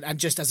 haven't they? And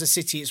just as a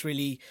city, it's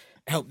really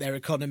helped their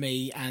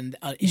economy and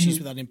issues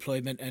with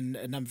unemployment and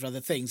a number of other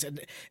things. And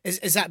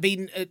has that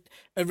been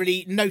a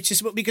really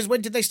noticeable? Because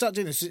when did they start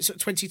doing this? Was it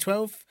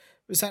 2012?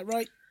 Was that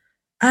right?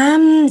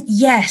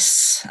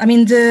 Yes. I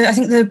mean, I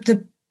think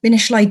the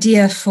initial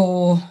idea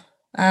for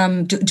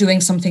doing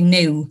something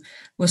new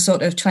was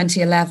sort of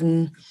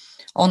 2011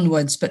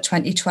 onwards, but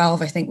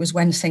 2012 I think was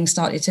when things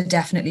started to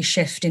definitely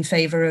shift in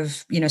favour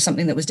of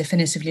something that was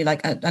definitively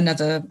like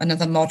another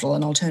model,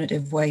 an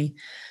alternative way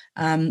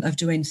of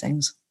doing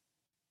things.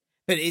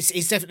 But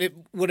it's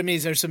definitely, what I mean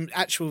is there are some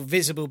actual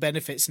visible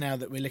benefits now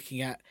that we're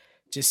looking at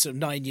just sort of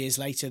 9 years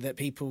later that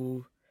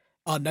people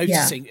are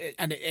noticing,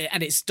 and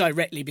it's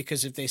directly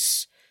because of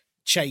this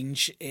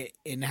change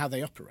in how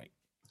they operate.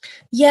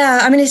 Yeah,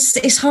 I mean,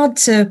 it's hard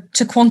to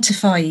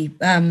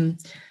quantify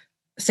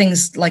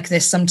things like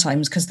this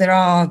sometimes, because there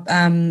are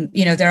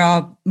there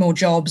are more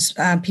jobs,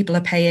 people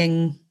are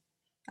paying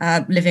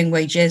living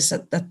wages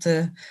at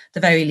the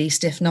very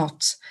least, if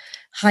not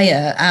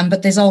higher.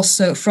 But there's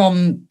also,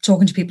 from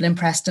talking to people in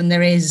Preston,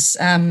 there is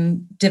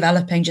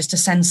developing just a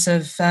sense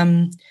of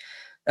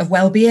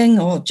well-being,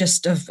 or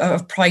just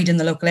of pride in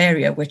the local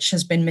area, which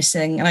has been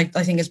missing, and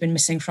I think has been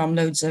missing from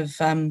loads of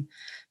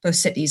both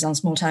cities and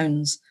small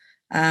towns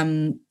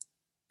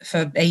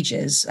for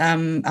ages.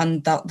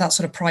 And that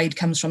sort of pride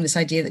comes from this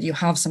idea that you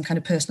have some kind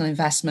of personal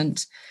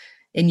investment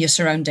in your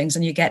surroundings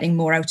and you're getting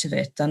more out of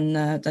it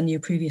than you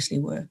previously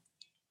were.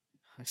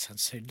 That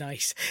sounds so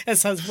nice. That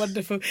sounds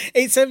wonderful.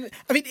 It's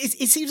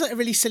it seems like a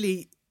really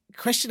silly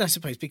question, I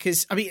suppose,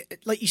 because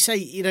like you say,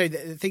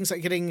 things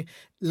like getting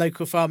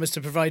local farmers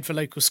to provide for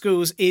local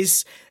schools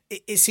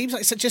it seems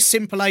like such a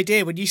simple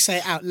idea when you say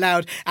it out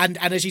loud, and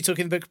as you talk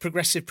in the book,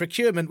 progressive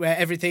procurement, where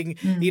everything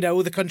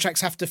all the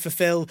contracts have to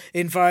fulfill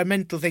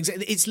environmental things.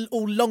 It's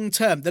all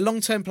long-term, the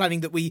long-term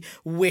planning that we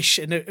wish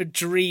and a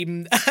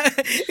dream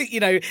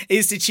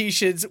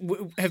institutions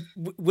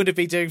would have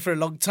been doing for a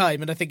long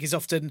time, and I think is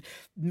often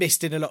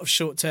missed in a lot of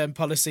short-term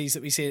policies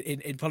that we see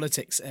in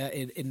politics,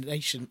 in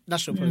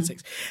national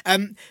politics.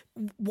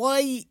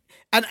 Why?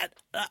 And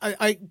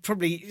I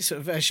probably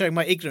sort of showing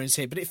my ignorance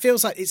here, but it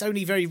feels like it's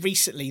only very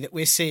recently that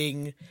we're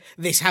seeing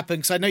this happen?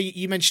 Because I know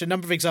you mentioned a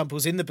number of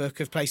examples in the book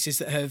of places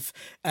that have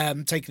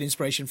taken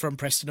inspiration from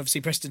Preston.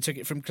 Obviously, Preston took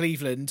it from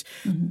Cleveland,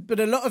 but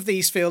a lot of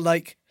these feel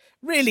like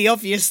really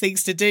obvious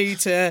things to do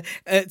to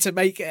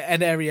make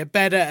an area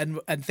better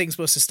and things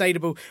more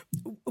sustainable.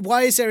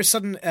 Why is there a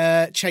sudden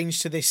change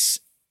to this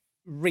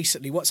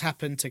recently? What's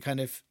happened to kind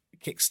of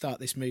kickstart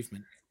this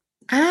movement?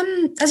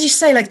 As you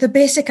say, like the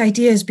basic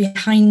ideas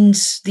behind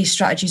these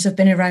strategies have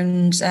been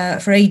around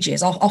for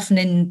ages, often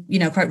in, you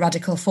know, quite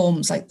radical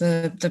forms, like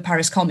the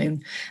Paris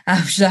Commune,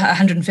 which is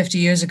 150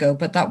 years ago.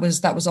 But that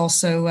was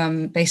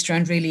also based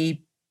around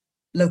really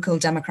local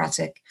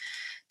democratic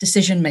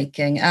decision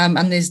making.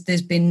 And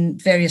there's been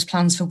various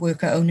plans for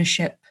worker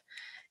ownership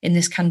in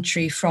this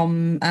country.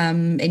 From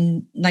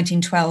in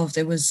 1912,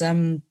 there was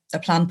a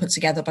plan put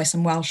together by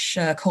some Welsh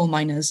coal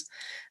miners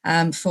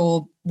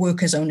for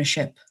workers'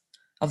 ownership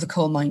of the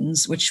coal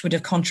mines, which would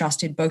have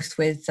contrasted both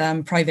with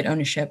private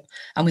ownership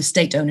and with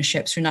state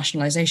ownership through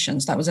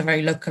nationalizations. That was a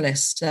very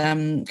localist,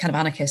 kind of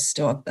anarchist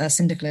or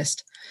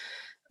syndicalist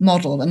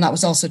model. And that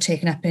was also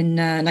taken up in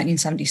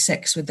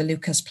 1976 with the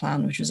Lucas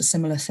Plan, which was a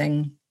similar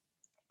thing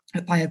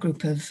by a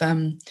group of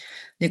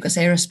Lucas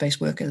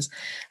Aerospace workers.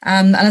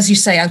 And as you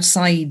say,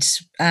 outside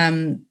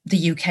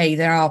the UK,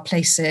 there are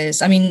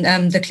places, I mean,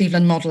 the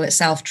Cleveland model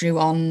itself drew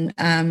on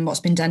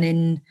what's been done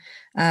in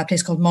a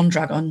place called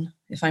Mondragon,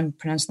 if I'm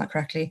pronouncing that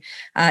correctly,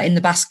 in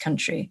the Basque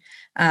Country,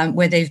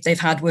 where they've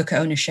had worker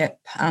ownership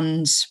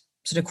and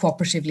sort of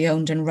cooperatively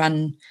owned and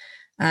run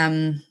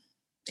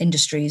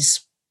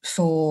industries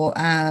for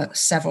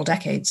several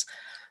decades.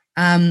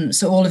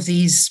 So all of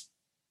these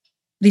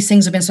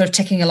things have been sort of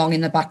ticking along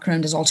in the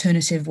background as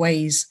alternative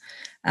ways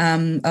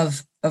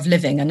of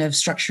living and of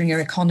structuring your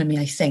economy,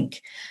 I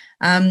think.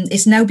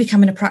 It's now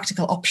becoming a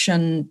practical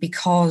option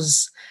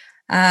because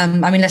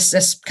I mean,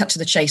 let's cut to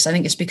the chase. I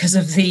think it's because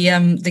of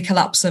the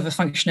collapse of a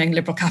functioning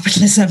liberal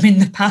capitalism in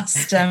the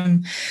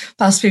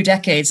past few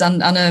decades,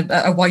 and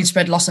a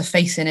widespread loss of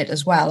faith in it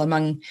as well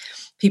among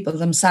people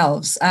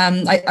themselves.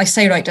 I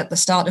say right at the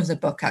start of the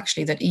book,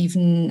 actually, that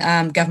even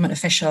government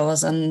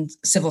officials and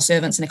civil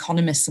servants and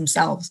economists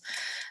themselves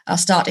are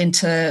starting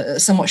to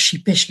somewhat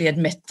sheepishly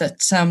admit that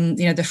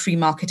the free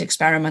market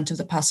experiment of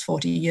the past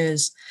 40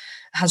 years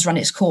has run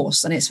its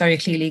course, and it's very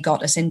clearly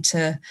got us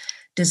into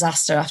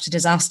disaster after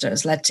disaster.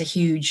 Has led to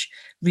huge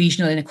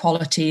regional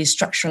inequalities,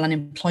 structural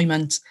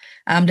unemployment,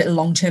 little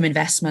long-term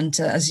investment,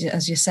 as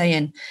you're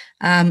saying.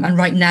 And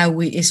right now,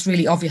 it's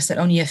really obvious that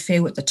only a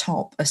few at the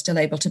top are still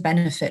able to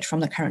benefit from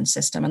the current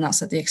system, and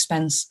that's at the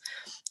expense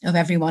of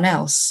everyone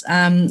else.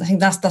 I think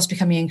that's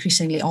becoming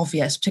increasingly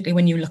obvious, particularly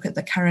when you look at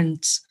the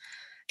current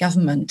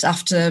government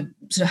after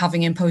sort of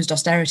having imposed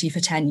austerity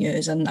for 10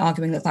 years and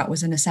arguing that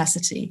was a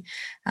necessity.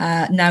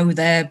 Now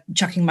they're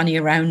chucking money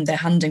around, they're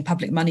handing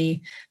public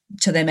money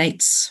to their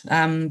mates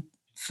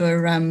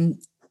for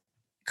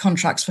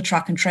contracts for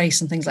track and trace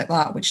and things like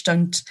that, which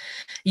don't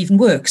even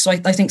work. So I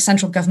think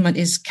central government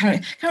is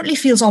currently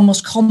feels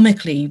almost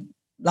comically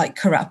like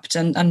corrupt,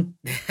 and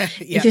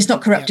if it's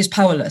not corrupt, it's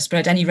powerless. But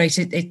at any rate,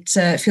 it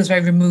feels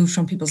very removed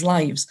from people's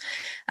lives,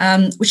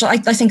 which I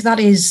think that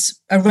is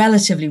a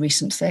relatively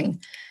recent thing.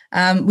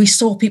 We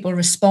saw people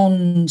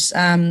respond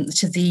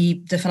to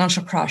the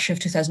financial crash of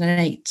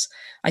 2008,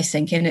 I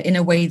think, in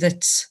a way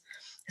that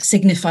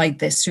signified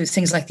this through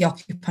things like the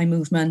Occupy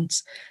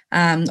movement,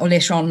 or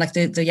later on, like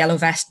the Yellow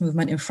Vest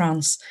movement in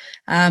France.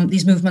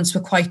 These movements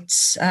were quite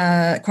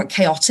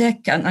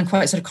chaotic and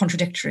quite sort of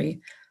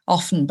contradictory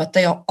often, but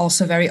they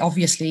also very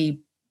obviously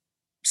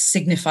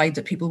signified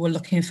that people were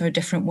looking for a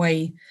different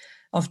way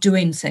of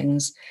doing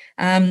things.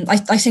 I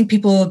think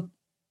people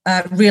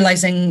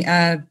realizing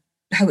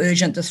how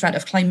urgent the threat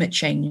of climate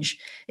change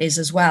is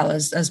as well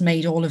has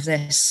made all of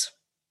this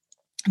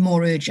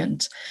more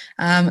urgent.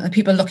 And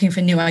people are looking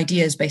for new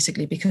ideas,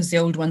 basically, because the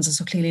old ones are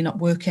so clearly not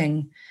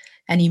working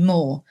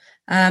anymore.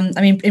 I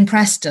mean, in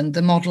Preston,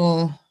 the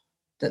model,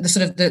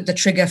 the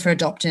trigger for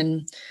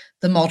adopting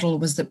the model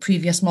was that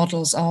previous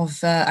models of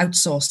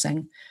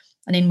outsourcing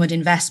and inward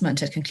investment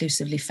had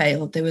conclusively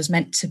failed. There was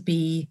meant to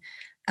be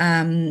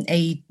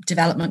a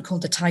development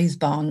called the Tithe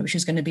Barn, which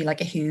was going to be like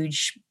a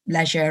huge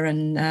leisure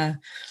and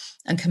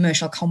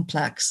commercial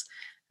complex.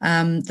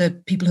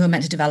 The people who were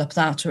meant to develop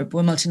that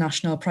were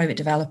multinational private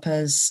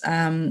developers.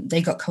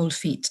 They got cold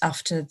feet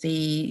after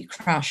the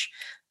crash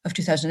of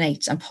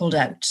 2008 and pulled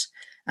out.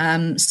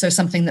 So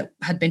something that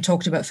had been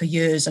talked about for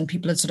years, and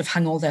people had sort of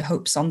hung all their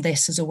hopes on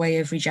this as a way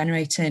of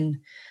regenerating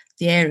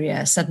the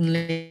area,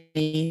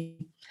 suddenly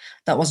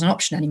that wasn't an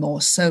option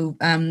anymore. So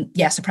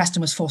so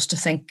Preston was forced to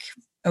think,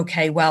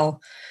 okay,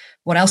 well,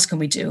 what else can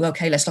we do?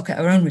 Okay, let's look at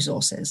our own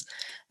resources.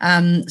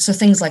 So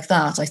things like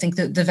that. I think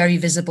that the very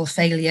visible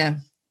failure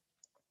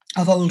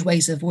of old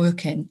ways of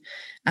working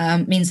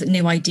means that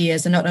new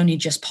ideas are not only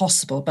just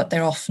possible, but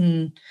they're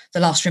often the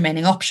last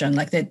remaining option.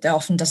 Like they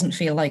often doesn't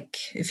feel like,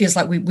 it feels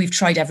like we've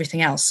tried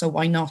everything else. So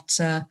why not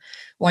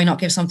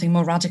give something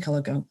more radical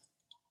a go?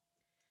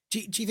 Do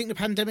you think the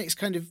pandemic's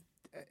kind of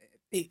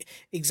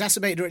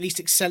exacerbated or at least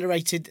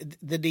accelerated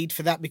the need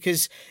for that,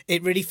 because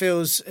it really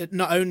feels,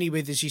 not only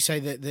with, as you say,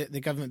 the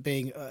government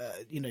being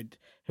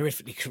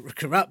horrifically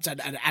corrupt and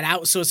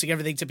outsourcing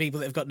everything to people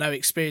that have got no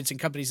experience, and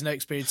companies no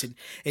experience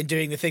in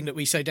doing the thing that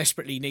we so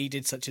desperately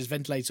needed, such as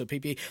ventilators or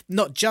PPE.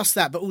 Not just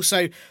that, but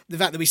also the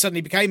fact that we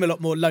suddenly became a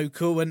lot more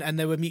local, and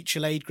there were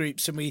mutual aid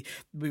groups, and we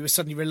were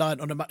suddenly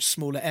reliant on a much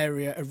smaller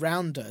area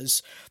around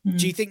us.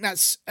 Do you think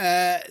that's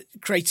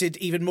created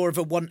even more of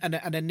a want and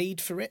a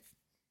need for it?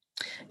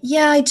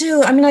 Yeah, I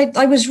do. I mean,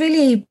 I was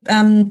really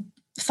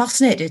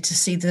fascinated to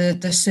see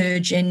the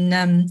surge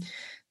in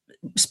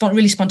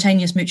really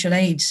spontaneous mutual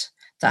aid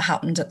that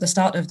happened at the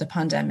start of the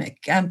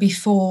pandemic.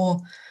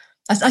 Before,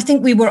 I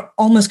think we were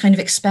almost kind of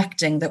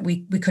expecting that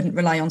we couldn't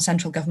rely on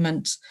central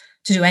government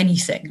to do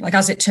anything. Like,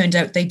 as it turned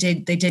out, they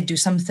did do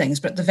some things,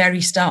 but at the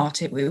very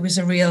start, it was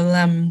a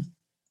real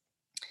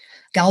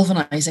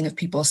galvanizing of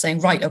people saying,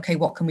 right, okay,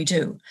 what can we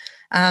do?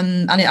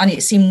 And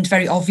it seemed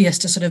very obvious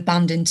to sort of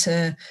band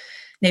into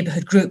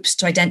neighbourhood groups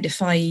to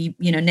identify,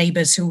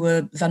 neighbours who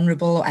were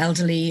vulnerable or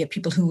elderly,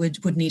 people who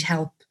would need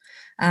help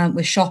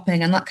with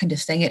shopping and that kind of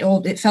thing.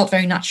 It felt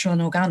very natural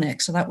and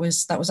organic. So that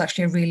was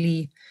actually a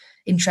really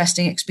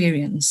interesting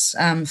experience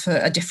for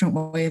a different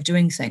way of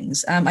doing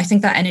things. I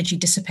think that energy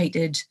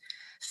dissipated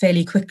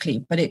fairly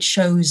quickly, but it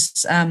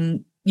shows,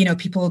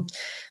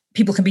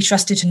 people can be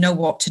trusted to know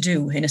what to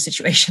do in a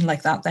situation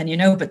like that then,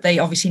 but they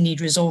obviously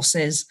need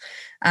resources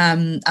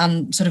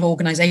and sort of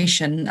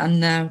organisation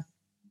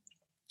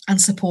and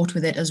support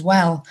with it as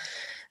well.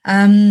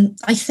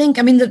 I think,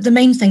 the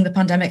main thing the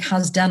pandemic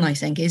has done, I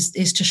think, is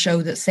to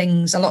show that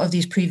a lot of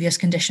these previous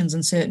conditions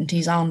and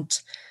certainties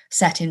aren't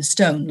set in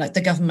stone. Like,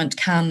 the government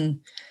can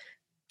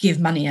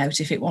give money out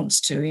if it wants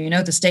to,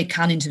 the state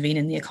can intervene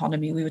in the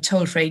economy. We were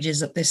told for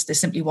ages that this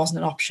simply wasn't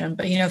an option,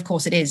 but, of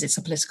course it is, it's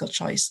a political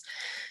choice.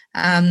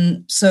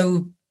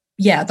 So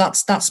yeah,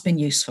 that's been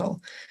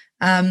useful.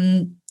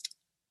 I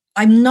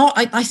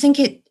think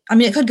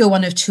it could go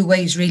one of two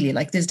ways, really.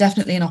 Like, there's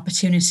definitely an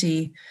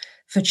opportunity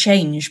for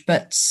change,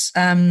 but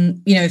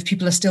if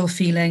people are still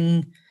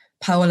feeling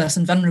powerless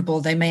and vulnerable,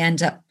 they may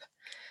end up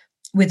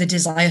with a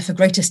desire for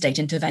greater state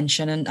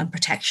intervention and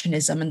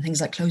protectionism and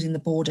things like closing the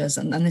borders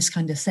and this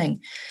kind of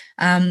thing.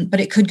 But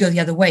it could go the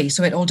other way.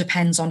 So it all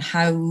depends on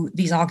how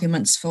these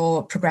arguments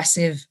for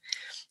progressive,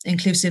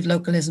 inclusive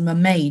localism are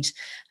made.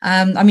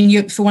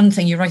 For one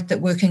thing, you're right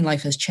that working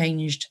life has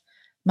changed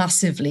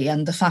massively,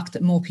 and the fact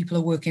that more people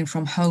are working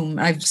from home,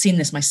 I've seen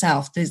this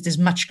myself, there's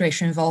much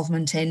greater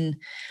involvement in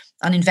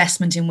an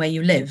investment in where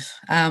you live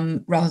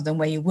rather than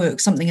where you work.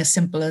 Something as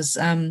simple as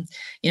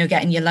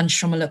getting your lunch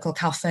from a local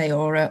cafe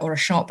or a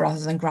shop,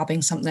 rather than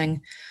grabbing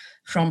something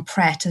from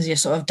Pret as you're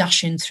sort of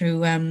dashing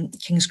through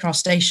King's Cross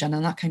Station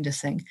and that kind of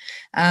thing.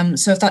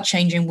 So if that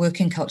change in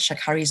working culture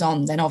carries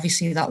on, then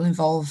obviously that will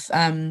involve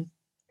a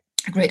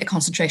greater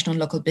concentration on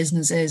local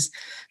businesses,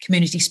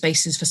 community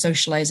spaces for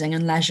socialising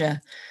and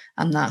leisure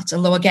and that.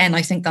 Although, again,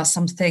 I think that's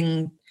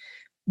something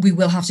we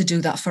will have to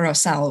do that for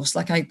ourselves.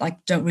 Like, I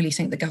don't really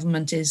think the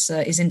government is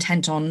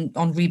intent on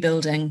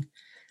rebuilding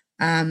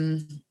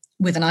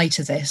with an eye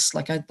to this.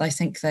 Like, I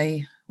think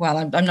I'm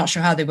not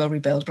sure how they will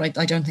rebuild, but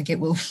I don't think it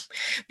will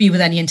be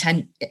with any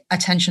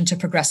attention to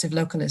progressive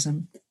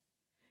localism.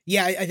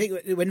 Yeah, I think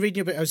when reading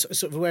your book, I was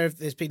sort of aware of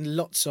there's been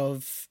lots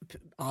of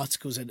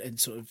articles and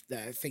sort of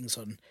things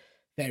on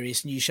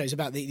various news shows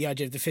about the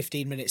idea of the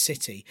 15-minute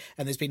city,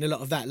 and there's been a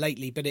lot of that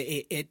lately. But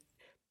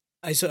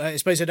I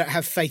suppose I don't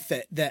have faith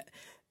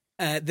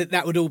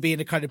that would all be in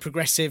a kind of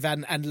progressive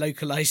and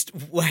localized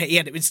way,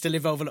 and it would still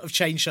involve a lot of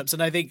chain shops.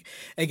 And I think,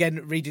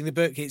 again, reading the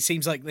book, it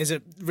seems like there's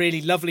a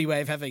really lovely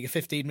way of having a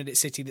 15-minute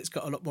city that's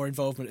got a lot more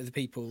involvement of the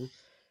people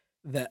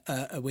that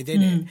are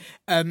within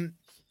it.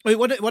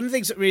 One of the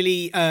things that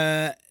really,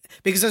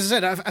 because as I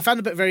said, I found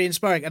the book very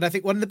inspiring, and I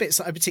think one of the bits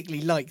that I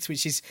particularly liked,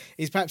 which is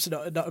perhaps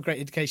not a great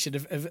indication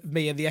of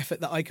me and the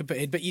effort that I could put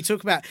in, but you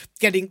talk about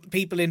getting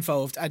people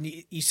involved, and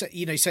you say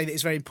that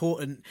it's very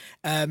important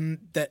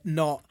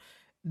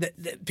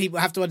that people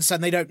have to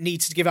understand they don't need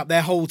to give up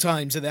their whole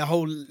times and their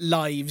whole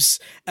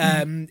lives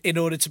in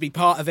order to be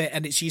part of it,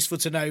 and it's useful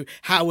to know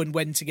how and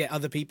when to get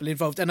other people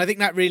involved. And I think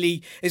that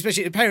really,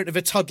 especially a parent of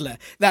a toddler,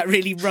 that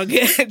really rung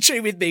it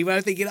true with me, where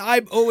I'm thinking,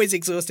 I'm always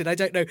exhausted, I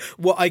don't know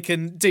what I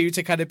can do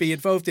to kind of be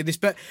involved in this.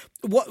 But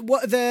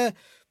what are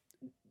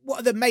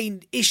the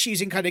main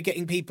issues in kind of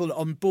getting people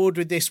on board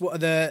with this? What are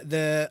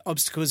the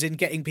obstacles in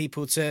getting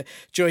people to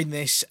join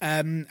this?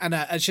 And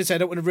I should say, I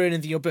don't want to ruin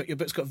anything in your book. Your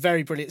book's got a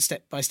very brilliant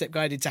step-by-step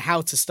guide into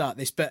how to start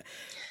this. But,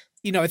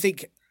 I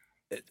think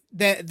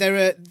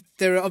there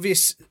are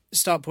obvious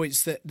start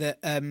points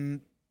that to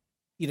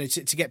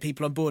get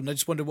people on board. And I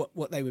just wonder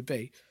what they would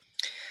be.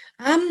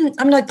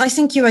 I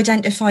think you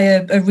identify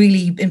a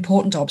really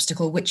important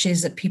obstacle, which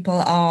is that people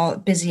are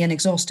busy and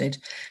exhausted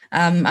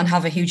and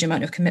have a huge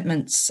amount of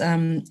commitments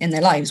in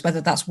their lives,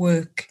 whether that's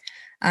work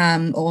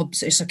or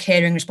so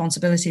caring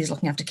responsibilities,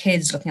 looking after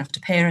kids, looking after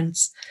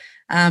parents.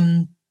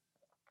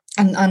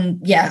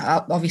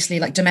 Obviously,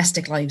 like,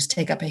 domestic lives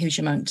take up a huge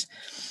amount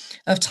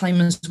of time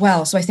as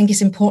well. So I think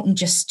it's important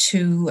just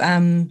to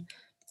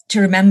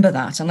remember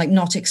that and like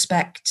not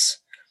expect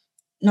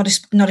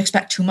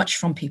too much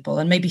from people,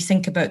 and maybe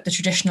think about the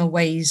traditional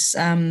ways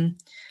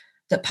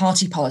that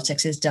party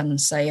politics is done.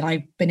 Say, and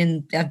I've been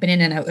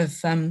in and out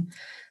of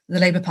the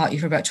Labour Party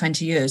for about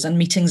 20 years, and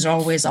meetings are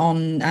always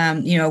on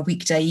a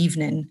weekday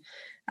evening.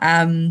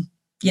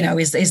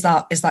 Is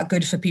that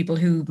good for people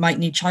who might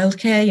need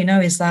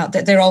childcare? Is that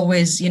they're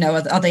always,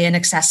 are they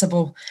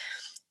inaccessible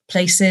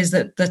places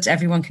that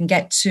everyone can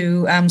get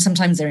to?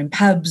 Sometimes they're in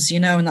pubs,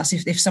 and that's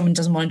if someone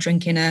doesn't want to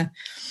drink in a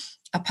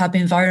pub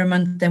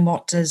environment, then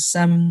what does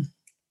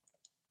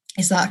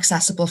is that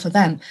accessible for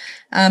them?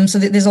 So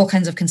there's all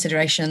kinds of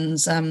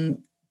considerations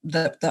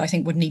that I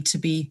think would need to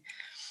be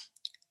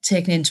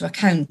taken into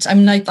account. I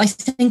mean, I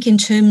think in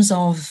terms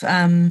of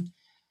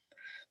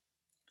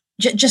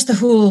just the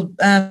whole,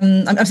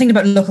 I'm thinking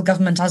about local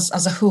government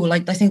as a whole. I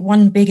think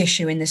one big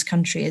issue in this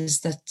country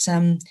is that,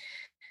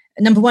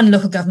 number one,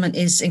 local government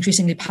is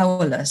increasingly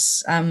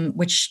powerless,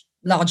 which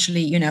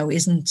largely,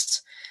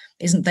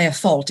 isn't their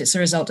fault. It's a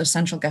result of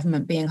central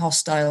government being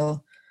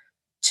hostile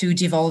to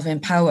devolving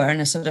power and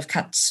has sort of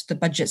cut the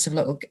budgets of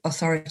local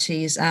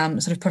authorities,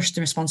 sort of pushed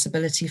the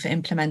responsibility for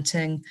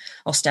implementing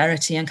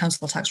austerity and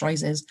council tax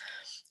rises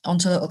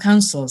onto local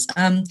councils.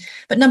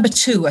 But number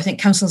two, I think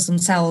councils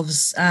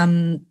themselves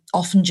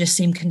often just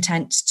seem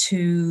content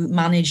to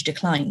manage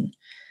decline,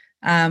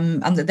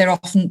 and that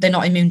they're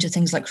not immune to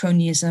things like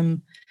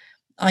cronyism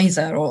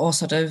either, or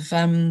sort of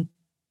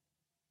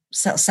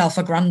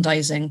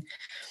self-aggrandizing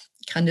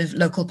kind of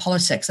local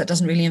politics that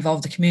doesn't really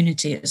involve the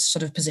community. It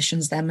sort of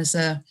positions them as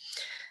a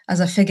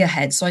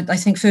figurehead. So I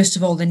think, first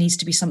of all, there needs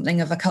to be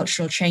something of a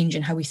cultural change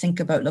in how we think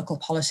about local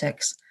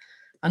politics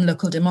and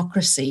local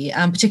democracy,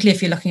 particularly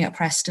if you're looking at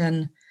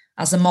Preston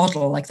as a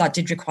model. Like, that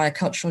did require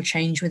cultural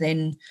change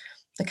within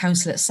the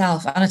council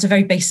itself. And at a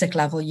very basic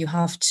level, you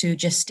have to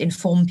just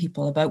inform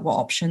people about what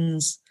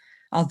options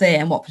are there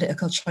and what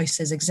political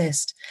choices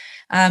exist.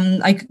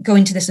 I go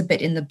into this a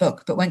bit in the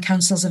book, but when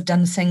councils have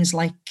done things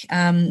like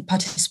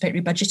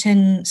participatory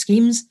budgeting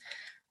schemes,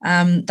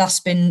 that's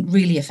been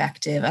really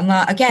effective. And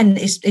that, again,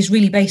 is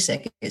really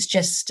basic. It's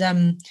just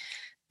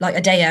like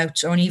a day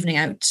out or an evening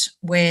out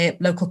where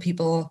local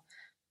people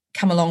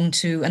come along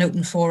to an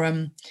open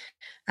forum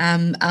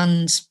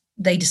and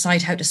they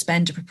decide how to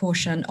spend a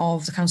proportion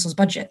of the council's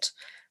budget,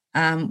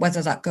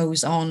 whether that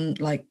goes on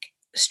like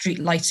street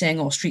lighting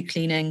or street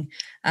cleaning,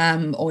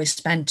 or is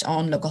spent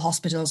on local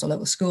hospitals or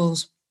local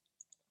schools.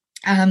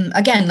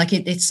 Again, like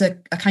it's a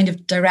kind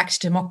of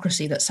direct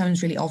democracy that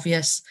sounds really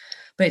obvious,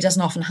 but it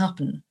doesn't often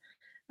happen.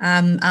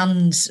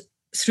 And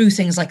through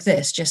things like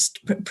this, just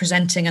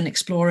presenting and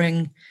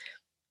exploring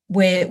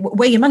where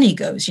your money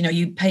goes.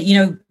 You pay,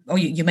 or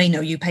you may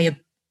know, you pay a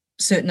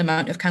certain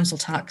amount of council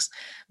tax.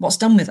 What's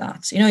done with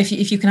that?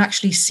 If you can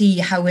actually see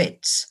how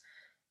it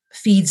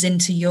feeds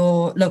into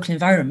your local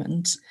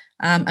environment,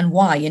 and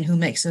why and who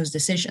makes those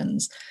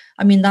decisions.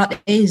 I mean, that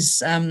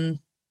is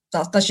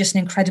that's just an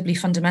incredibly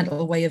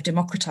fundamental way of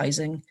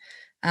democratizing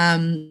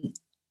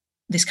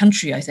this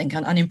country, I think,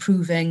 and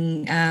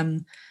improving.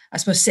 I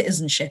suppose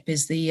citizenship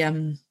is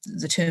the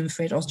term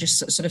for it, or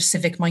just sort of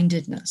civic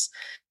mindedness,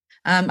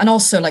 and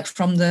also like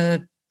from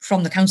the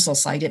council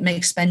side, it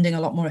makes spending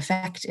a lot more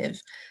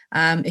effective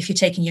if you're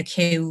taking your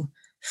cue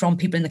from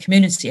people in the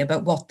community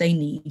about what they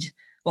need,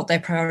 what their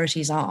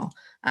priorities are,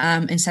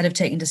 instead of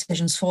taking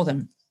decisions for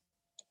them.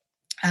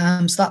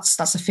 So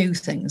that's a few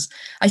things.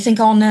 I think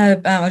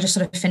I'll just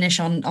sort of finish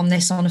on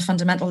this on a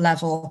fundamental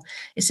level.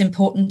 It's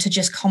important to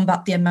just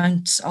combat the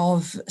amount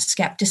of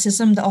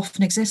skepticism that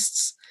often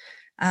exists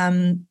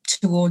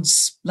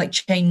towards like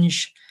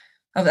change,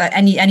 of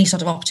any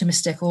sort of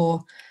optimistic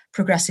or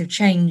progressive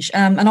change.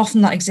 And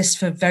often that exists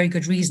for very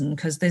good reason,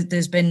 because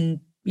there's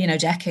been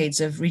decades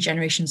of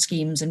regeneration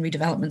schemes and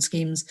redevelopment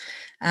schemes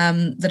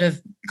that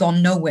have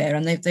gone nowhere,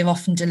 and they've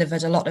often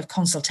delivered a lot of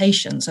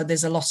consultation. So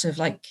there's a lot of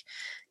like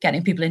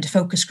getting people into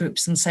focus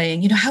groups and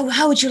saying,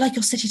 how would you like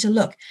your city to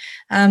look?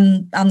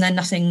 And then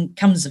nothing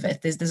comes of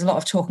it. There's a lot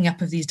of talking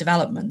up of these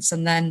developments,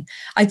 and then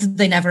either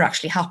they never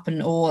actually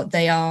happen, or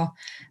they are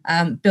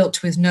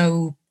built with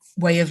no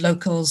way of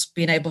locals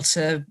being able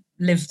to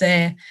live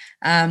there.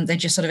 They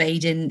just sort of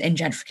aid in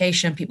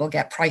gentrification. People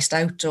get priced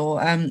out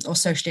or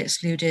socially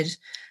excluded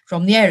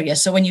from the area.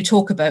 So when you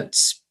talk about,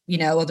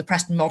 the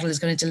Preston model is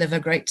going to deliver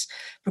great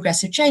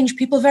progressive change,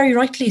 people very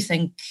rightly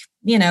think,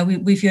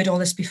 we've heard all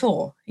this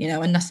before,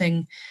 and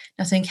nothing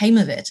came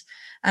of it.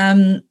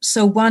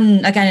 So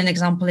an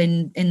example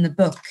in the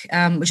book,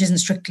 which isn't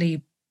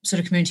strictly sort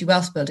of community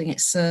wealth building,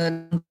 it's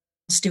a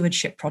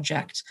stewardship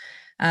project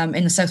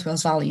in the South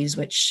Wales Valleys,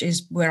 which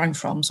is where I'm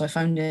from. So I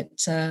found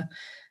it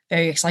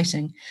very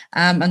exciting.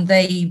 And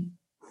they,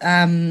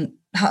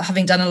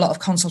 having done a lot of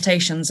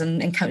consultations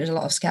and encountered a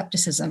lot of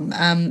skepticism,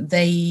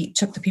 they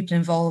took the people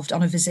involved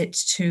on a visit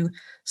to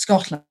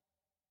Scotland,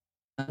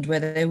 where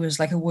there was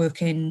like a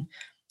working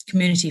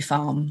community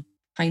farm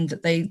kind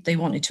that they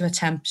wanted to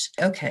attempt.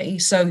 Okay,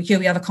 so here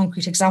we have a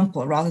concrete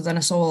example, rather than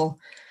us all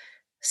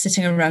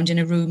sitting around in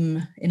a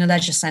room in a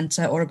leisure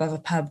centre or above a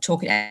pub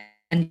talking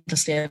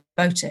endlessly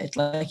about it.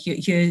 Like,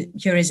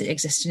 here is it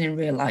existing in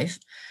real life.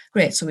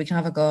 Great, so we can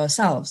have a go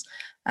ourselves.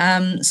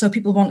 So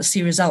people want to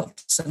see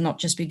results and not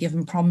just be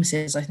given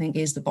promises, I think,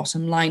 is the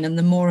bottom line. And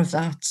the more of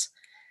that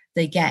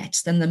they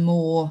get, then the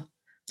more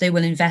they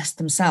will invest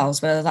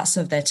themselves, whether that's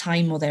of their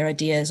time or their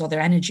ideas or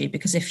their energy.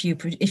 Because if you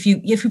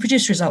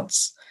produce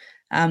results,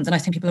 then I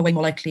think people are way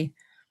more likely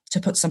to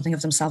put something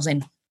of themselves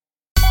in.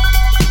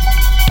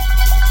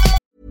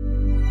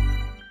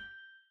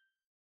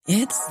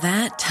 It's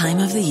that time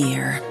of the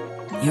year.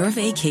 Your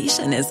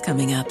vacation is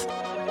coming up.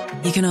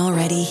 You can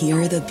already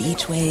hear the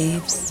beach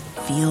waves,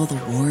 feel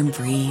the warm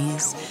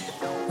breeze,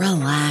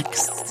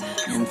 relax,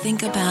 and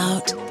think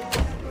about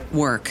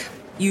work.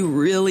 You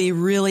really,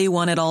 really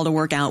want it all to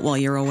work out while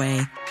you're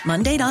away.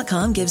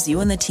 Monday.com gives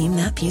you and the team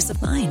that peace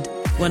of mind.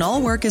 When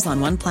all work is on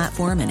one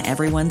platform and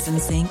everyone's in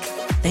sync,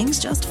 things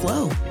just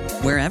flow.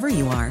 Wherever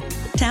you are,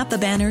 tap the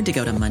banner to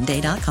go to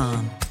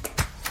Monday.com.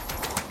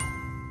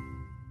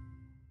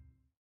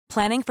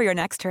 Planning for your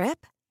next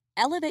trip?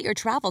 Elevate your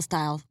travel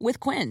style with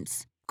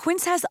Quince.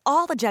 Quince has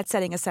all the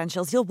jet-setting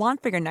essentials you'll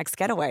want for your next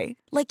getaway,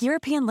 like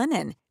European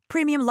linen,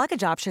 premium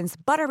luggage options,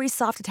 buttery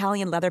soft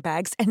Italian leather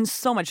bags, and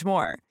so much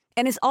more.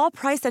 And is all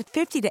priced at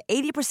 50 to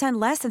 80%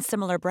 less than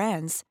similar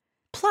brands.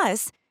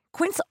 Plus,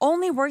 Quince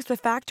only works with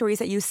factories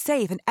that use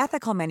safe and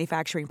ethical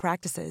manufacturing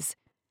practices.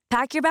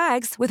 Pack your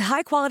bags with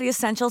high-quality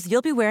essentials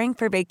you'll be wearing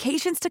for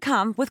vacations to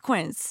come with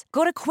Quince.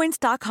 Go to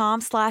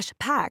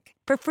quince.com/pack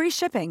for free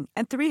shipping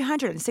and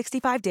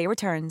 365-day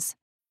returns.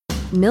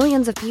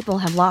 Millions of people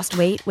have lost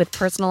weight with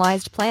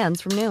personalized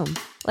plans from Noom.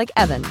 Like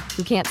Evan,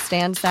 who can't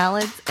stand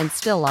salads and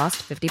still lost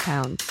 50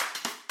 pounds.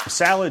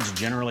 Salads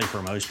generally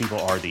for most people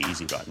are the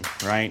easy button,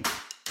 right?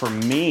 For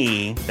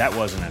me, that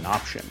wasn't an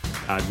option.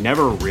 I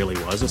never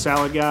really was a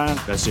salad guy.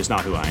 That's just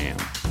not who I am.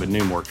 But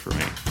Noom worked for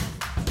me.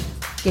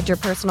 Get your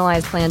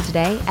personalized plan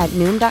today at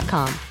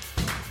Noom.com.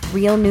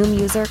 Real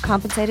Noom user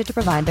compensated to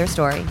provide their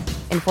story.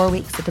 In 4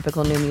 weeks, the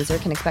typical Noom user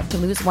can expect to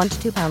lose 1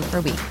 to 2 pounds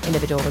per week.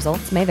 Individual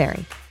results may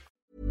vary.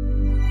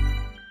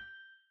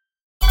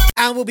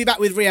 And we'll be back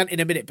with Rhiannon in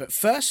a minute, but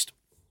first,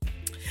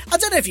 I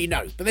don't know if you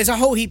know, but there's a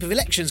whole heap of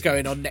elections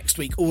going on next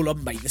week, all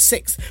on May the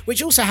 6th,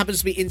 which also happens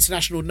to be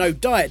International No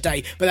Diet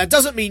Day, but that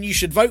doesn't mean you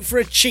should vote for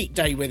a cheat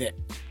day with it.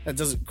 That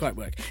doesn't quite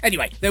work.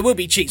 Anyway, there will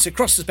be cheats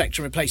across the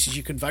spectrum of places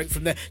you can vote,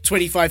 from the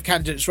 25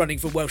 candidates running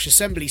for Welsh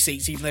Assembly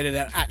seats, even though they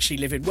don't actually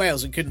live in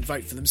Wales and couldn't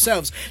vote for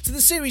themselves, to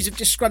the series of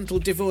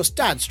disgruntled divorced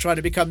dads trying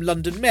to become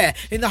London mayor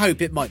in the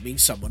hope it might mean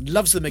someone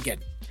loves them again.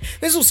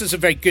 There's also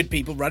some very good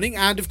people running,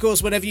 and of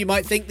course, whenever you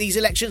might think these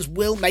elections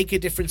will make a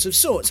difference of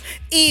sorts,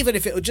 even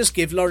if it'll just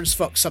give Lawrence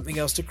Fox something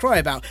else to cry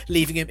about,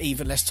 leaving him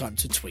even less time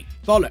to tweet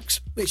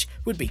bollocks, which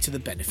would be to the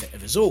benefit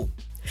of us all.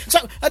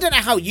 So, I don't know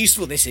how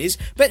useful this is,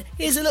 but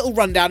here's a little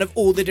rundown of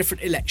all the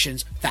different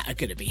elections that are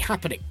going to be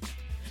happening.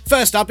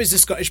 First up is the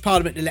Scottish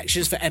Parliament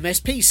elections for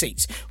MSP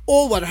seats.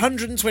 All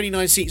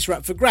 129 seats are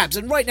up for grabs,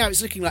 and right now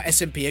it's looking like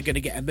SNP are going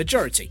to get a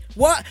majority.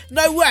 What?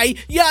 No way?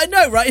 Yeah, I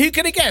know, right? Who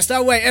could have guessed?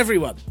 Oh wait,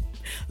 everyone.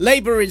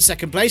 Labour are in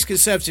second place,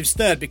 Conservatives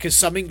third because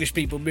some English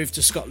people moved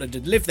to Scotland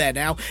and live there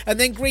now, and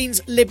then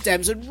Greens, Lib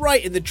Dems, and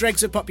right in the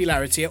dregs of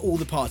popularity are all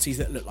the parties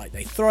that look like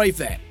they thrive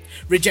there.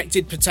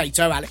 Rejected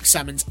Potato, Alex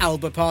Salmond's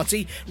Alba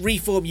Party,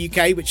 Reform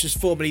UK, which was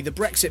formerly the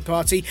Brexit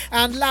Party,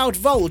 and Loud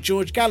Vole,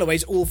 George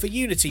Galloway's All for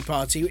Unity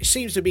Party, which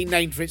seems to have been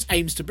named for its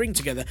aims to bring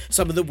together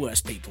some of the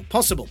worst people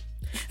possible.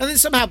 And then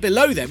somehow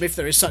below them, if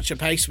there is such a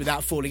pace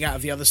without falling out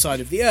of the other side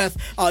of the earth,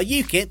 are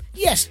UKIP,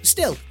 yes,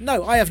 still,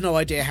 no, I have no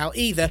idea how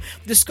either,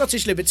 the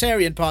Scottish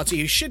Libertarian Party,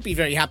 who should be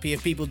very happy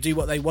if people do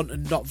what they want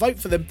and not vote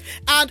for them,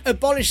 and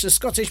Abolish the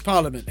Scottish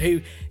Parliament,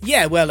 who,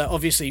 are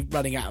obviously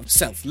running out of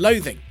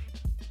self-loathing.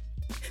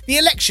 The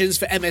elections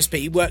for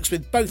MSP works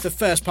with both the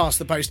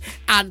first-past-the-post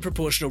and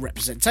proportional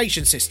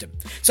representation system.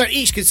 So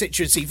each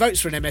constituency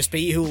votes for an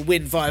MSP who will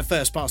win via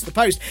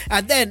first-past-the-post,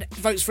 and then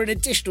votes for an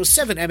additional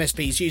 7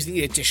 MSPs using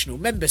the additional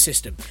member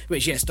system,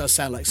 which, yes, does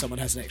sound like someone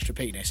has an extra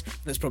penis.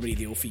 That's probably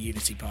the All for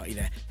Unity party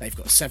there. They've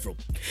got several.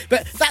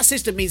 But that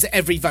system means that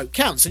every vote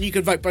counts, and you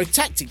can vote both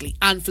tactically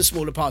and for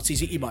smaller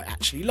parties that you might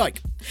actually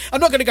like. I'm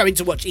not going to go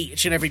into what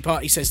each and every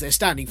party says they're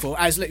standing for,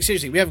 as, look,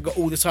 seriously, we haven't got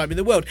all the time in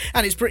the world,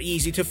 and it's pretty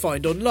easy to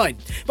find online.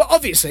 But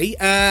obviously,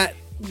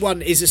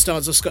 one is a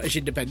stance of Scottish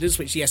independence,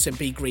 which the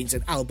SNP, Greens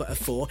and Alba are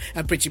for,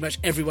 and pretty much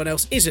everyone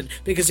else isn't,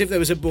 because if there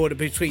was a border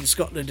between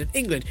Scotland and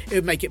England, it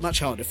would make it much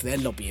harder for their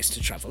lobbyists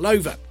to travel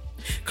over.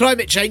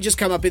 Climate change has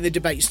come up in the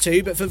debates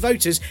too, but for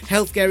voters,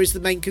 healthcare is the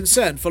main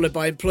concern, followed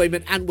by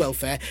employment and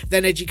welfare,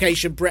 then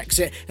education,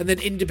 Brexit, and then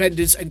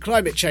independence and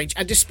climate change,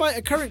 and despite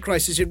a current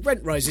crisis in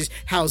rent rises,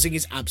 housing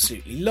is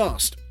absolutely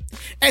last.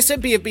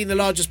 SNP have been the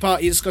largest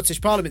party in Scottish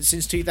Parliament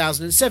since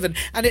 2007,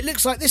 and it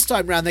looks like this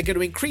time round they're going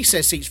to increase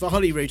their seats for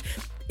Holyrood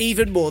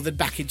even more than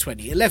back in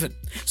 2011.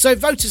 So if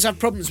voters have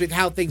problems with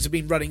how things have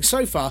been running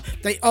so far,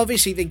 they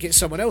obviously think it's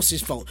someone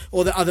else's fault,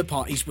 or that other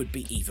parties would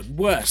be even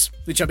worse.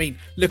 Which, I mean,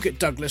 look at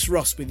Douglas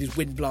Ross with his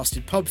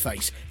wind-blasted pub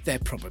face. They're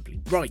probably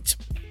right.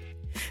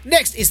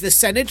 Next is the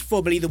Senedd,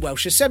 formerly the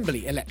Welsh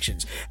Assembly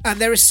elections, and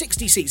there are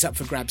 60 seats up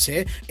for grabs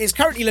here. It's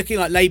currently looking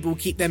like Labour will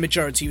keep their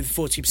majority with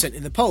 40%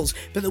 in the polls,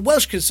 but the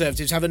Welsh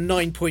Conservatives have a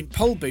 9-point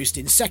poll boost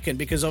in second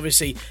because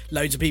obviously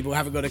loads of people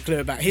haven't got a clue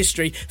about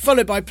history,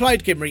 followed by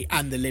Plaid Cymru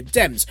and the Lib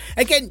Dems.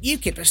 Again,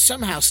 UKIP are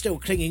somehow still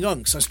clinging on,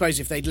 because I suppose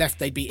if they'd left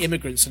they'd be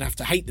immigrants and have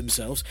to hate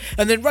themselves.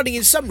 And then running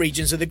in some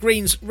regions are the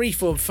Greens,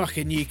 Reform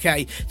fucking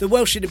UK, the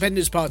Welsh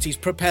Independence Parties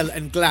Propel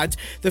and GLAD,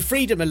 the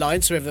Freedom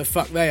Alliance, whoever the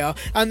fuck they are,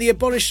 and the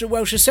Abolish the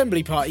Welsh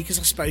Assembly Party, because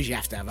I suppose you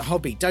have to have a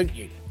hobby, don't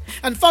you?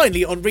 And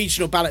finally, on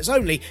regional ballots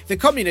only, the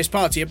Communist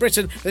Party of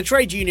Britain, the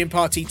Trade Union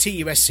Party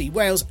TUSC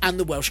Wales, and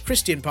the Welsh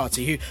Christian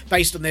Party, who,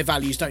 based on their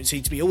values, don't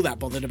seem to be all that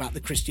bothered about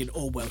the Christian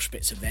or Welsh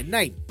bits of their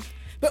name.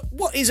 But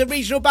what is a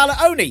regional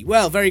ballot only?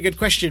 Well, very good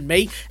question,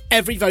 me.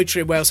 Every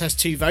voter in Wales has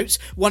 2 votes.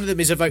 One of them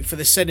is a vote for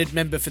the Senedd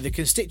member for the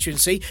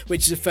constituency,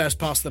 which is a first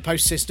past the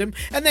post system.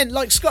 And then,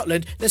 like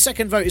Scotland, the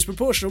second vote is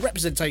proportional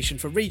representation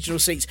for regional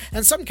seats,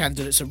 and some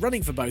candidates are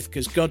running for both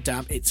because,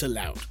 goddamn, it's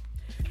allowed.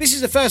 This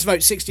is the first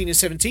vote 16 and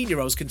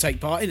 17-year-olds can take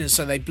part in, and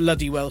so they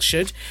bloody well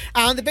should.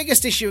 And the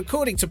biggest issue,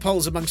 according to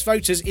polls amongst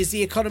voters, is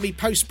the economy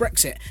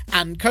post-Brexit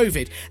and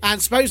COVID.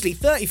 And supposedly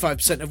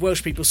 35% of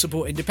Welsh people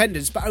support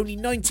independence, but only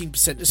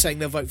 19% are saying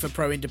they'll vote for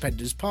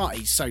pro-independence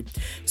parties.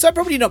 So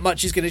probably not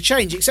much is going to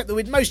change, except that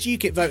with most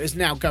UKIP voters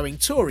now going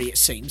Tory, it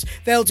seems,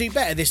 they'll do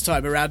better this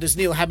time around as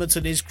Neil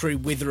Hamilton and his crew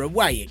wither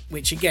away,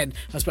 which again,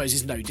 I suppose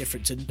is no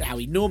different to how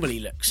he normally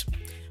looks.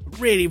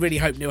 Really, really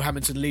hope Neil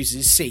Hamilton loses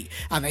his seat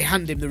and they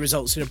hand him the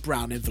results in a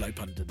brown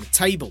envelope under the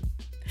table.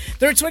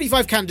 There are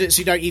 25 candidates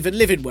who don't even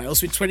live in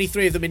Wales, with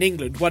 23 of them in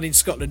England, 1 in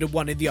Scotland and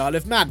 1 in the Isle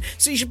of Man.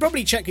 So you should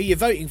probably check who you're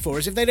voting for,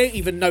 as if they don't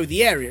even know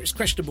the area, it's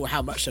questionable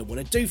how much they'll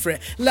want to do for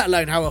it, let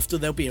alone how often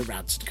they'll be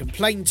around to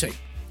complain to.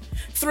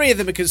 3 of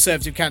them are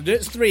Conservative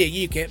candidates, 3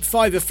 are UKIP,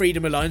 5 are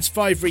Freedom Alliance,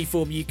 5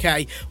 Reform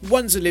UK,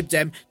 1's a Lib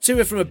Dem, 2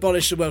 are from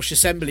Abolish the Welsh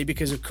Assembly,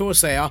 because of course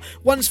they are,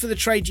 1's for the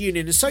Trade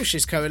Union and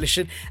Socialist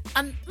Coalition,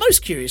 and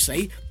most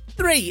curiously,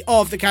 3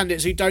 of the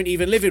candidates who don't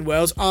even live in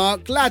Wales are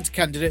GLAD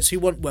candidates who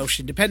want Welsh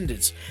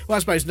independence. Well, I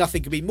suppose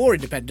nothing could be more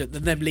independent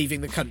than them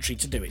leaving the country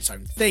to do its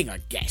own thing, I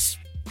guess.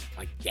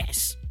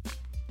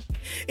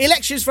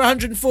 Elections for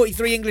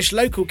 143 English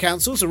local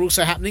councils are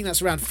also happening.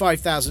 That's around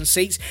 5,000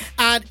 seats.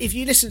 And if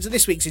you listen to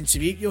this week's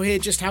interview, you'll hear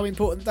just how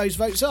important those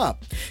votes are.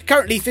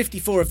 Currently,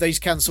 54 of those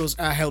councils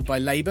are held by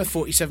Labour,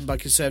 47 by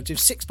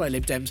Conservatives, 6 by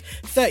Lib Dems,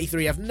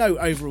 33 have no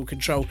overall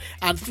control,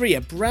 and 3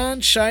 are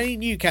brand shiny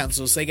new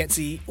councils. They get to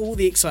see all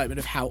the excitement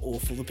of how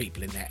awful the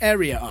people in their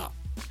area are.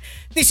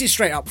 This is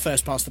straight up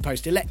first past the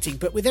post electing,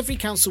 but with every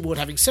council ward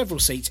having several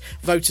seats,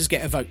 voters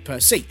get a vote per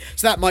seat.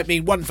 So that might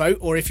mean 1 vote,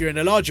 or if you're in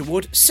a larger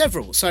ward,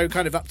 several. So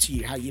kind of up to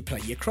you how you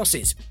play your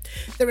crosses.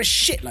 There are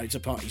shitloads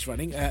of parties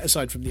running,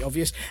 aside from the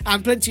obvious,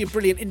 and plenty of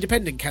brilliant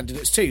independent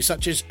candidates too,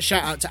 such as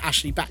shout out to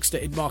Ashley Baxter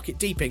in Market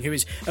Deeping, who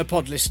is a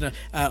pod listener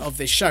of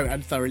this show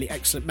and thoroughly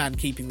excellent man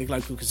keeping the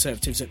local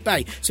Conservatives at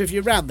bay. So if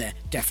you're around there,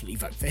 definitely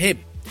vote for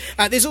him.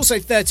 There's also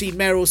 13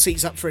 mayoral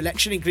seats up for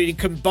election, including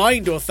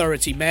combined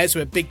authority mayors,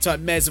 who are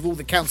big-time mayors of all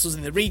the councils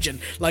in the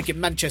region, like in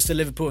Manchester,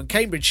 Liverpool and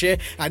Cambridgeshire,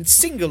 and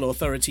single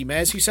authority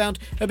mayors who sound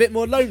a bit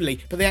more lonely,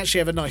 but they actually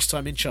have a nice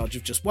time in charge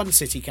of just one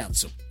city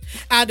council.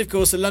 And of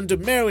course, the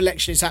London mayoral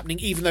election is happening,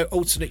 even though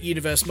alternate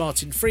universe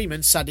Martin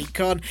Freeman, Sadiq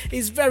Khan,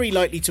 is very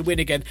likely to win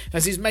again,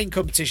 as his main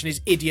competition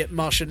is idiot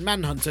Martian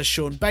manhunter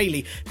Sean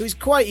Bailey, who is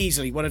quite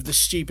easily one of the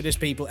stupidest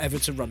people ever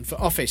to run for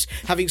office,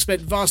 having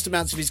spent vast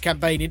amounts of his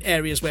campaign in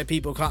areas where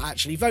people can't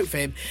actually vote for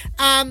him,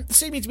 and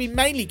seeming to be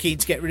mainly keen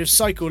to get rid of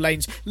cycle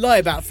lanes, lie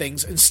about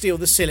things and steal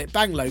the Sillet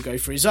Bang logo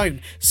for his own,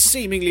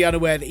 seemingly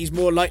unaware that he's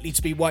more likely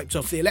to be wiped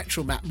off the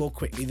electoral map more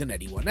quickly than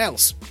anyone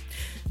else.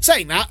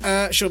 Saying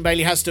that, Sean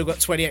Bailey has still got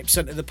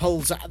 28% of the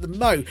polls at the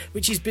Mo,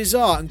 which is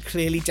bizarre and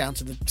clearly down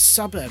to the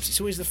suburbs. It's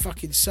always the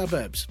fucking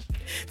suburbs.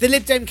 The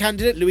Lib Dem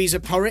candidate, Louisa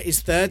Porritt, is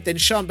third, then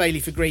Sean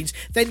Bailey for Greens,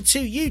 then 2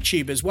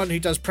 YouTubers, one who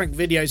does prank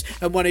videos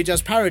and one who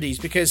does parodies,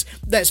 because,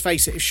 let's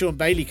face it, if Sean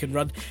Bailey can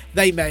run,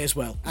 they may as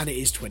well, and it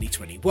is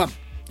 2021.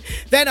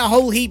 Then a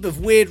whole heap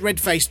of weird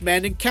red-faced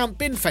men and Count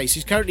Binface,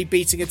 who's currently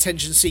beating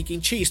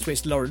attention-seeking cheese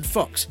twist Lauren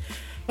Fox.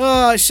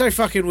 Oh, it's so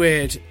fucking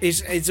weird.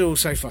 It's all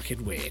so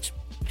fucking weird.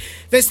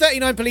 There's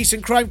 39 police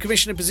and crime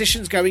commissioner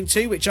positions going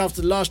to, which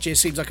after last year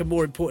seems like a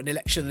more important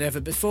election than ever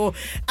before.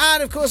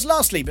 And of course,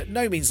 lastly, but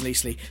no means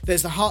leastly,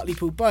 there's the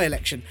Hartlepool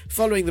by-election,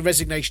 following the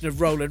resignation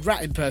of Roland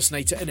Rat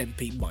impersonator and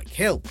MP Mike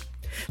Hill.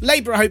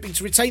 Labour are hoping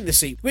to retain the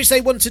seat, which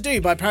they want to do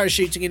by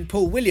parachuting in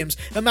Paul Williams,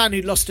 a man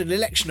who lost an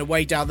election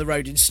away down the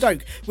road in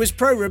Stoke, was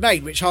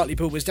pro-Remain, which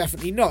Hartlepool was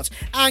definitely not,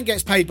 and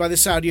gets paid by the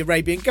Saudi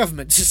Arabian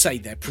government to say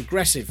they're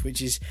progressive,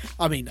 which is,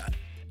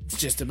 it's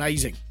just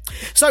amazing.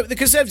 So the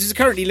Conservatives are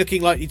currently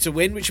looking likely to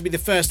win, which will be the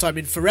first time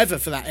in forever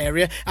for that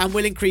area, and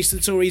will increase the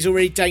Tories'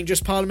 already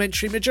dangerous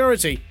parliamentary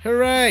majority.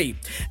 Hooray!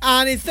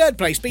 And in third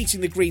place,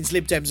 beating the Greens,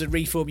 Lib Dems and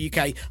Reform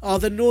UK, are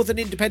the Northern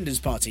Independence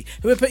Party,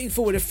 who are putting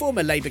forward a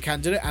former Labour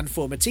candidate and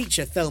former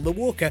teacher, Thelma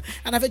Walker,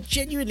 and have a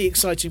genuinely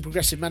exciting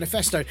progressive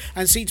manifesto,